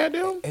should add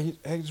them?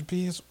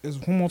 HB is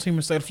one more team in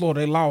the state of Florida.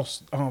 They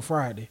lost on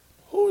Friday.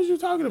 Who was you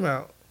talking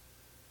about?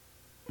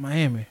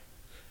 Miami.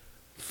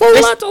 Fool,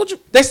 I told you.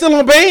 They still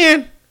on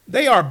ban.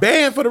 They are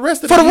banned for the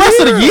rest of the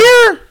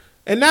year.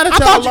 And now that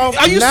y'all lost,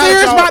 are you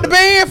serious about the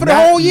ban for the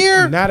whole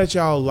year? Now that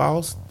y'all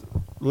lost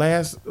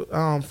last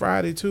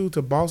Friday too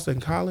to Boston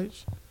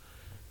College,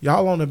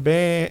 y'all on the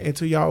ban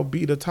until y'all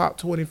beat a top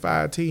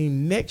 25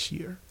 team next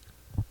year.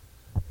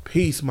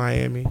 Peace,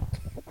 Miami.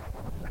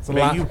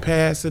 May you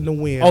pass in the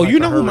wind. Oh, like you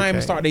know who Miami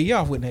start their year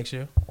off with next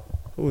year?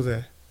 Who was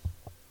that?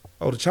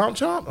 Oh, the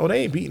Chomp? Oh,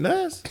 they ain't beating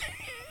us.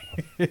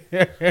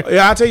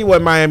 Yeah, I'll tell you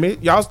what, Miami.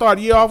 Y'all start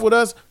the year off with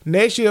us.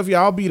 Next year, if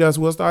y'all beat us,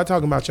 we'll start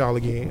talking about y'all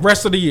again.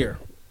 Rest of the year.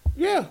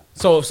 Yeah.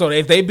 So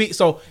if they beat,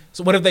 so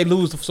what if they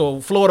lose? So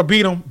Florida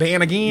beat them,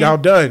 ban again. Y'all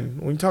done.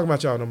 We ain't talking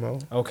about y'all no more.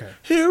 Okay.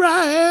 Here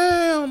I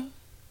am,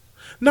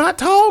 not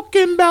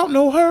talking about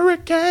no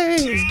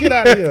hurricanes. Get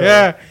out of here.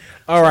 Yeah.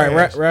 All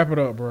right, wrap it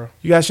up, bro.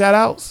 You got shout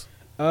outs?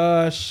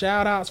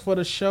 Shout outs for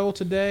the show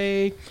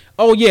today.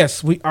 Oh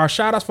yes, our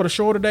shout outs for the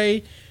show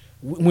today.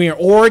 We're in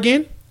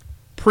Oregon.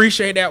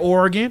 Appreciate that,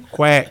 Oregon.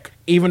 Quack.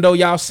 Even though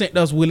y'all sent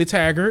us Willie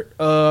Taggart,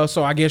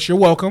 so I guess you're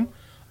welcome.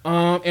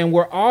 And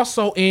we're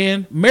also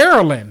in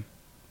Maryland.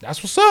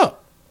 That's what's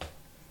up.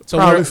 So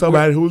probably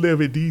somebody who live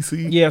in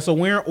D.C. Yeah, so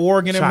we're in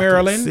Oregon and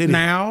Maryland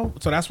now.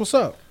 So that's what's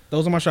up.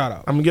 Those are my shout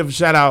outs. I'm going to give a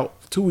shout out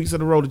 2 weeks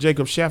in a row to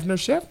Jacob Schaffner.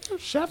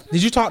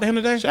 Did you talk to him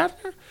today?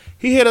 Schaffner?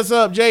 He hit us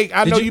up, Jake.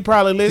 I know you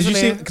probably listening.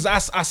 Did you see?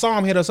 Because I saw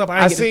him hit us up.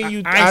 I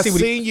seen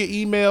your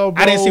email,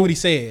 bro. I didn't see what he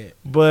said.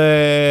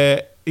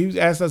 But he was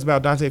asking us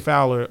about Dante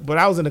Fowler. But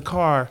I was in the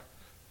car,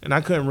 and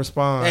I couldn't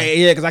respond.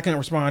 Hey, yeah, because I couldn't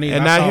respond either.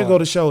 And now here go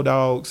the show,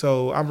 dog.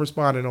 So I'm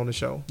responding on the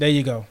show. There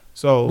you go.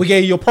 So we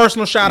gave you a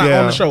personal shout out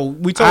on the show.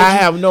 We told I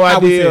have no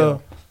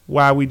idea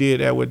why we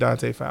did that with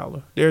Dante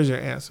Fowler. There's your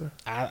answer.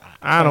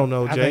 I don't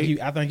know, Jake.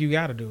 I think you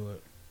got to do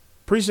it.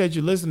 Appreciate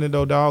you listening,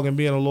 though, dog, and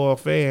being a loyal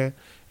fan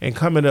and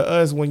coming to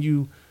us when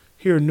you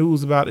hear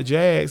news about the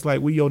Jags.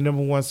 Like, we your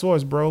number one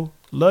source, bro.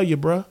 Love you,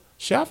 bro.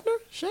 Schaffner.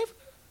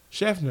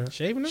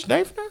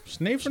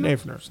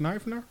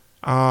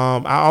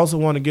 I also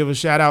want to give a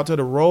shout out to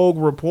the Rogue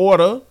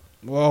Reporter.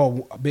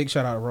 Whoa, big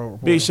shout out to Rogue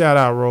Reporter. Big shout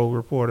out, Rogue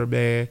Reporter,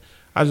 man.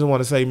 I just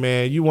want to say,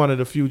 man, you one of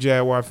the few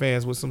Jaguar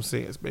fans with some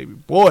sense, baby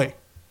boy.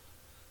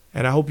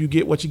 And I hope you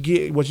get what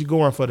you're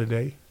going for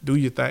today. Do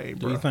your thing,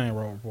 bro. Do your thing,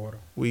 Rogue Reporter.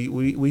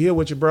 We here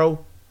with you,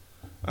 bro.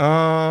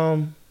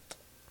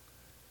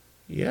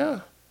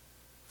 Yeah.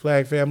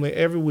 Flag family,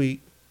 every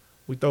week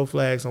we throw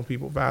flags on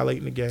people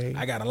violating the game.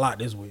 I got a lot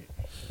this week.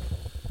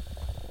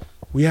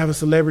 We have a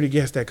celebrity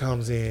guest that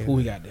comes in. Who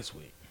we got this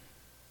week?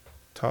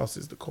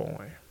 Tosses the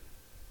coin.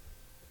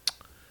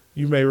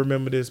 You may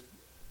remember this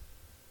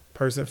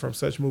person from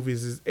such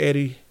movies as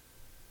Eddie,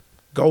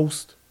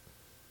 Ghost,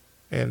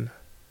 and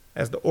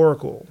as the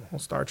Oracle on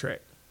Star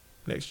Trek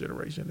Next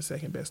Generation, the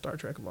second best Star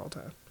Trek of all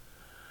time.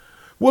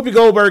 Whoopi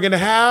Goldberg in the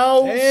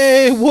house.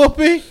 Hey,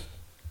 Whoopi.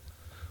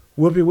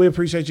 Whoopi, we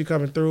appreciate you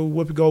coming through.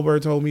 Whoopi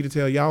Goldberg told me to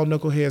tell y'all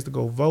knuckleheads to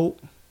go vote.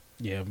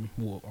 Yeah,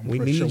 we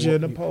need you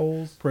in the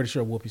polls. Pretty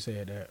sure Whoopi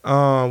said that.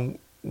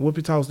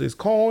 Whoopi tossed this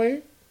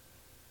coin,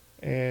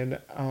 and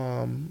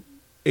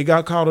it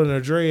got caught in her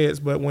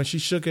dreads, but when she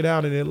shook it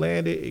out and it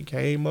landed, it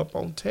came up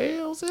on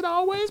tails. It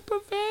always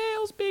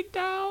prevails, big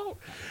dog.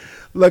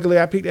 Luckily,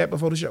 I picked that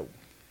before the show.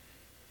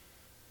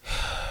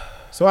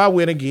 So I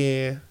win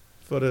again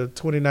for the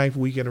 29th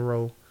week in a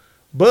row.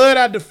 But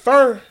I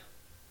defer.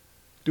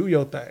 Do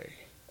your thing.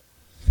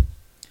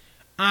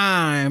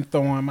 I'm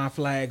throwing my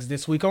flags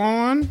this week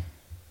on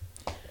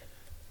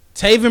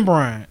Taven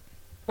Bryant.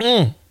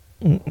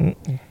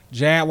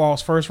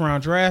 Jaguars first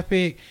round draft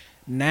pick.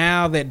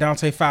 Now that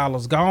Dante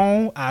Fowler's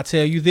gone, I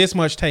tell you this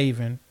much,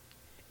 Taven.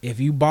 If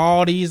you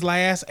ball these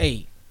last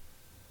 8,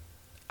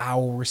 I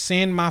will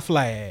rescind my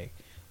flag.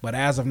 But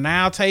as of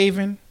now,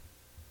 Taven,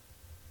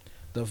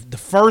 the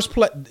first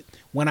play,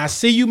 when I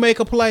see you make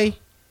a play,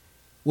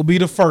 will be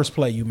the first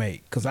play you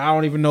make. Because I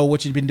don't even know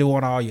what you've been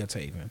doing all year,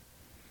 Taven.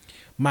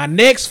 My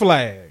next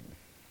flag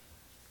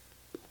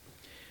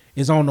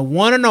is on the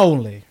one and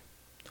only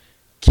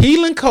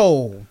Keelan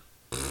Cole,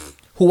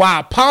 who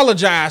I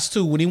apologized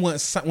to when he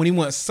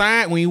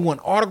went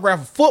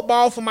autograph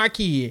football for my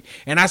kid.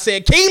 And I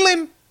said,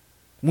 Keelan,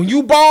 when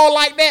you ball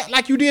like that,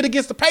 like you did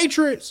against the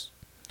Patriots,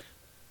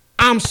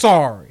 I'm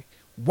sorry.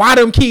 Why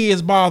them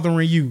kids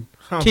bothering you,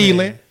 Keelan?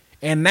 Man.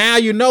 And now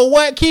you know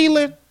what,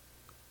 Keelan?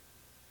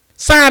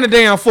 Sign the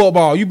damn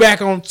football. You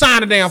back on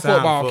sign the damn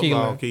football,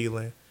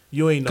 Keelan.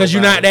 You ain't nobody. Because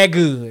you're not that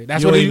good.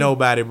 That's what ain't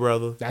nobody,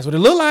 brother. That's what it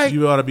look like.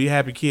 You ought to be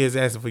happy kids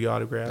asking for your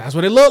autograph. That's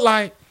what it look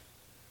like.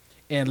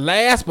 And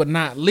last but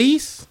not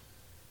least,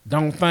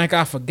 don't think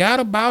I forgot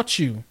about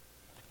you.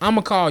 I'm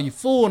going to call you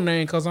full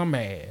name because I'm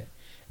mad.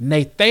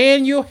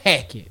 Nathaniel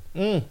Hackett.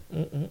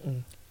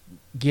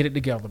 Get it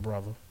together,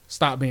 brother.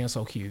 Stop being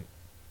so cute.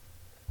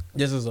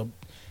 This is a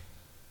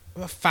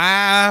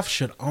 5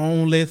 should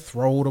only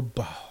throw the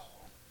ball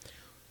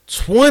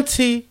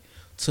 20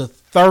 to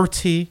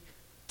 30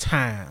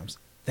 times.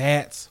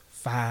 That's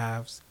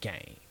Fives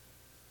game.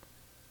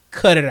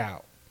 Cut it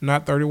out.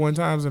 Not 31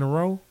 times in a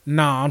row?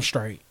 Nah, I'm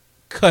straight.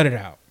 Cut it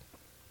out.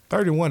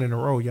 31 in a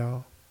row,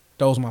 y'all.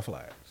 Those my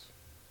flags.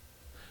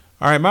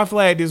 All right, my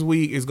flag this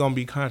week is going to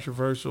be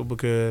controversial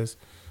because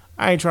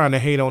I ain't trying to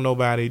hate on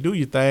nobody. Do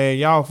your thing.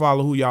 Y'all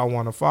follow who y'all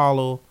want to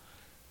follow.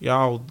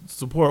 Y'all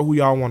support who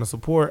y'all want to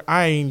support.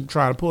 I ain't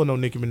trying to pull no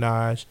Nicki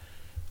Minaj.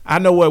 I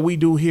know what we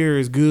do here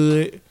is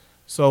good.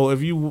 So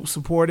if you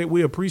support it,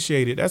 we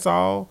appreciate it. That's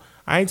all.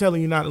 I ain't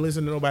telling you not to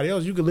listen to nobody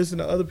else. You can listen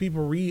to other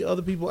people, read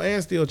other people,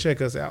 and still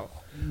check us out.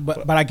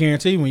 But I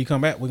guarantee you when you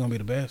come back, we're going to be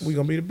the best. We're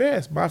going to be the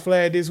best. My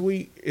flag this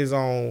week is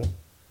on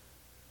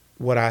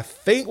what I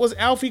think was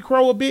Alfie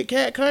Crow of Big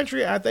Cat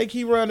Country. I think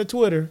he run the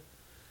Twitter.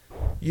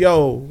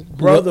 Yo,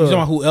 brother. You talking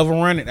about whoever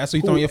run it? That's what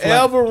you throwing your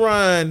flag? Whoever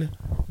run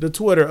the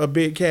Twitter of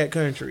Big Cat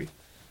Country,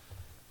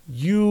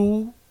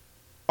 you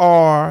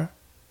are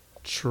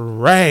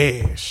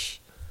trash.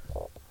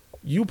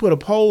 You put a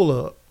poll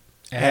up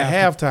at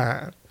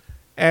halftime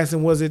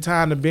asking, was it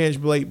time to bench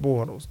Blake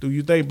Bortles? Do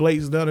you think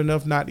Blake's done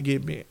enough not to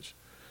get benched?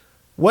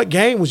 What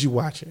game was you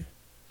watching?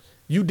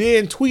 You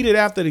then tweeted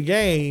after the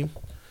game,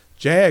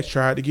 Jags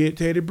tried to get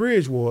Teddy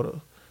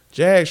Bridgewater.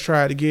 Jags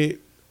tried to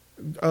get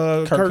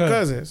Kirk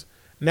Cousins.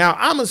 Now,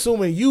 I'm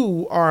assuming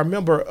you are a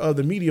member of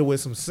the media with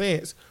some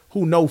sense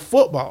who know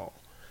football.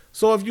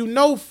 So if you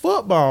know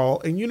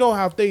football and you know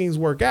how things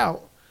work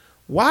out,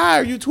 why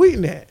are you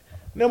tweeting that?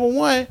 Number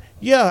one,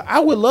 yeah, I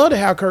would love to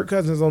have Kirk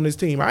Cousins on this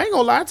team. I ain't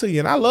gonna lie to you,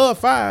 and I love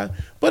 5,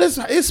 but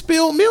it's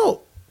spilled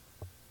milk.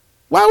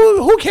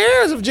 Who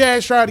cares if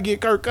Jags tried to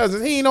get Kirk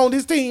Cousins? He ain't on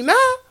this team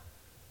now,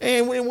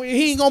 and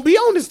he ain't gonna be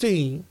on this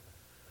team.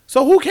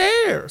 So who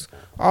cares?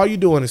 All you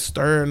doing is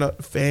stirring up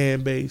the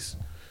fan base,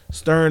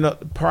 stirring up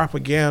the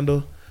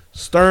propaganda,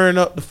 stirring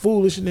up the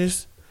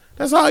foolishness.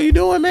 That's all you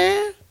doing,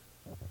 man.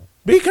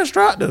 Be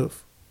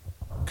constructive.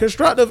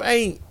 Constructive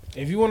ain't.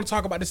 If you want to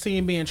talk about this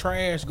team being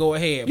trash, go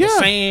ahead. Yeah,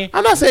 but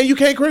I'm not saying you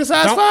can't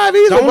criticize 5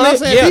 either, but I'm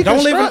saying be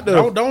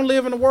constructive. Don't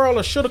live in the world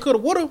of shoulda, coulda,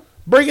 woulda.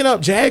 Bringing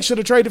up Jags should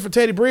have traded for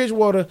Teddy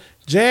Bridgewater.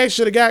 Jags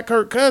should have got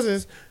Kirk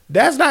Cousins.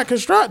 That's not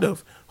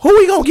constructive. Who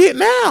we going to get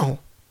now?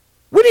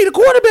 We need a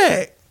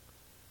quarterback.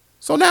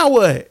 So now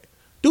what?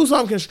 Do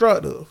something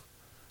constructive.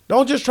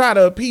 Don't just try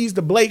to appease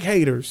the Blake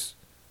haters.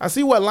 I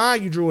see what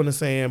line you drew in the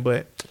sand,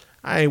 but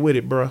I ain't with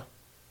it, bro.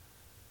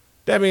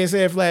 That being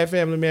said, Flag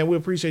Family, man, we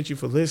appreciate you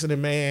for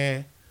listening,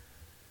 man.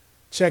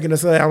 Checking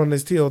us out on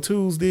this Till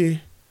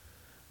Tuesday.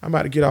 I'm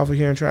about to get off of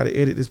here and try to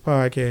edit this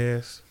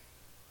podcast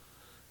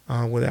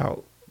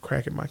without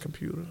cracking my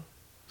computer.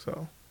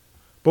 So,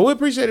 but we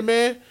appreciate it,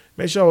 man.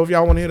 Make sure if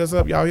y'all want to hit us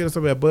up, y'all hit us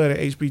up at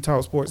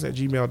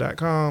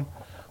bud@hbtalksports@gmail.com.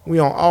 We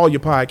on all your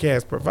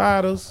podcast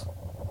providers.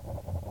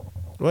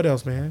 What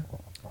else, man?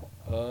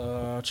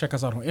 Check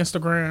us out on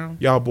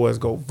Instagram. Y'all boys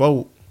go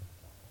vote.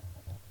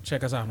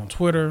 Check us out on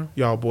Twitter.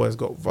 Y'all boys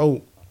go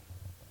vote.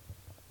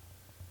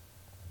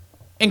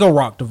 And go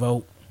rock the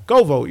vote.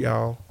 Go vote,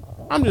 y'all.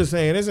 I'm just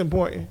saying, it's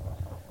important.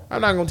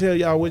 I'm not going to tell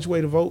y'all which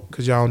way to vote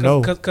because y'all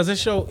know.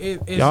 Because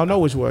y'all know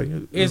which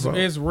way.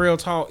 It's real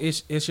talk.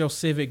 It's your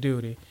civic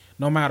duty.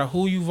 No matter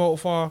who you vote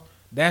for,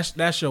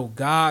 that's your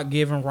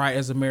God-given right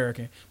as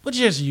American. But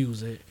just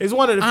use it. It's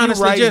one of the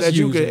few rights that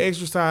you can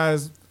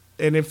exercise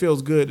and it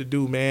feels good to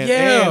do, man.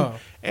 Yeah.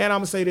 And I'm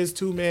going to say this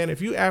too, man.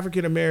 If you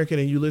African-American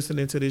and you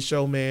listening to this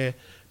show, man,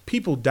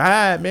 people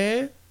died,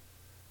 man.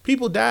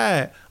 People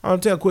died. I'm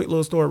going to tell a quick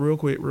little story real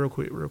quick.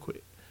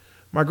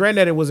 My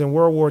granddaddy was in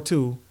World War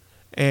II,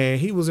 and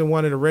he was in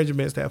one of the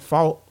regiments that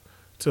fought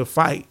to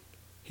fight.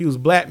 He was a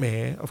black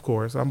man, of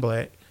course. I'm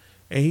black.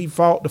 And he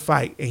fought to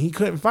fight, and he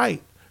couldn't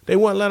fight. They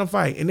wouldn't let him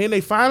fight. And then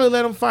they finally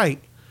let him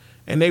fight.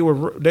 And they were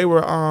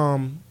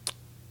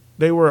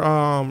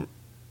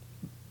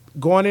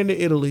going into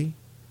Italy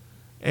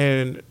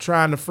and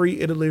trying to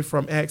free Italy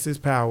from Axis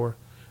power.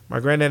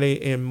 My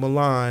granddaddy in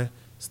Milan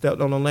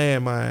stepped on a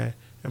landmine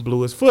and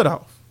blew his foot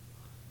off.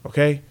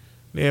 Okay?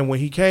 Then when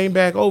he came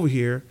back over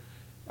here,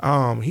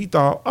 he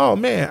thought, oh,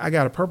 man, I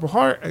got a Purple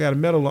Heart. I got a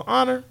Medal of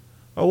Honor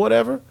or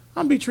whatever.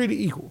 I'm going to be treated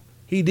equal.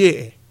 He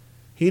didn't.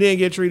 He didn't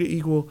get treated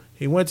equal.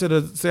 He went to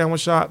the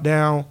sandwich shop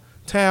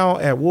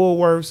downtown at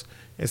Woolworths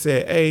and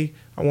said, hey,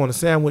 I want a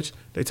sandwich.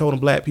 They told him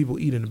black people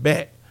eat in the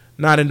back.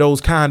 Not in those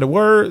kind of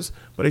words,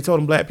 but they told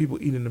him black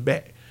people eat in the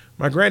back.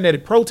 My granddaddy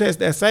protested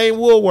that same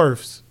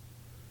Woolworths.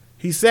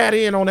 He sat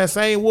in on that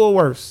same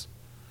Woolworths.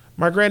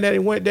 My granddaddy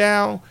went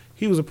down.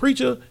 He was a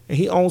preacher, and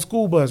he owned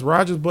school bus,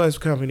 Rogers Bus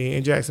Company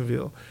in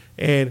Jacksonville.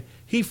 And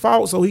he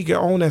fought so he could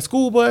own that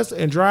school bus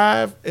and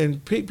drive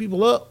and pick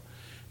people up.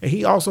 And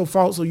he also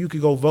fought so you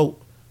could go vote.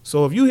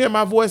 So if you hear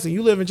my voice and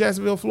you live in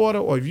Jacksonville, Florida,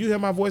 or if you hear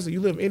my voice and you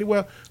live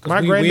anywhere,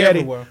 my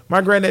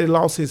granddaddy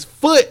lost his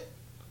foot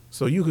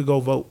so you could go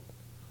vote.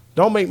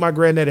 Don't make my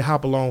granddaddy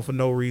hop along for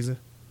no reason.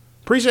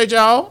 Appreciate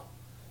y'all.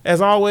 As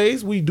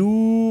always, we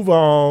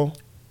Duval.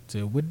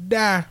 Till we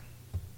die.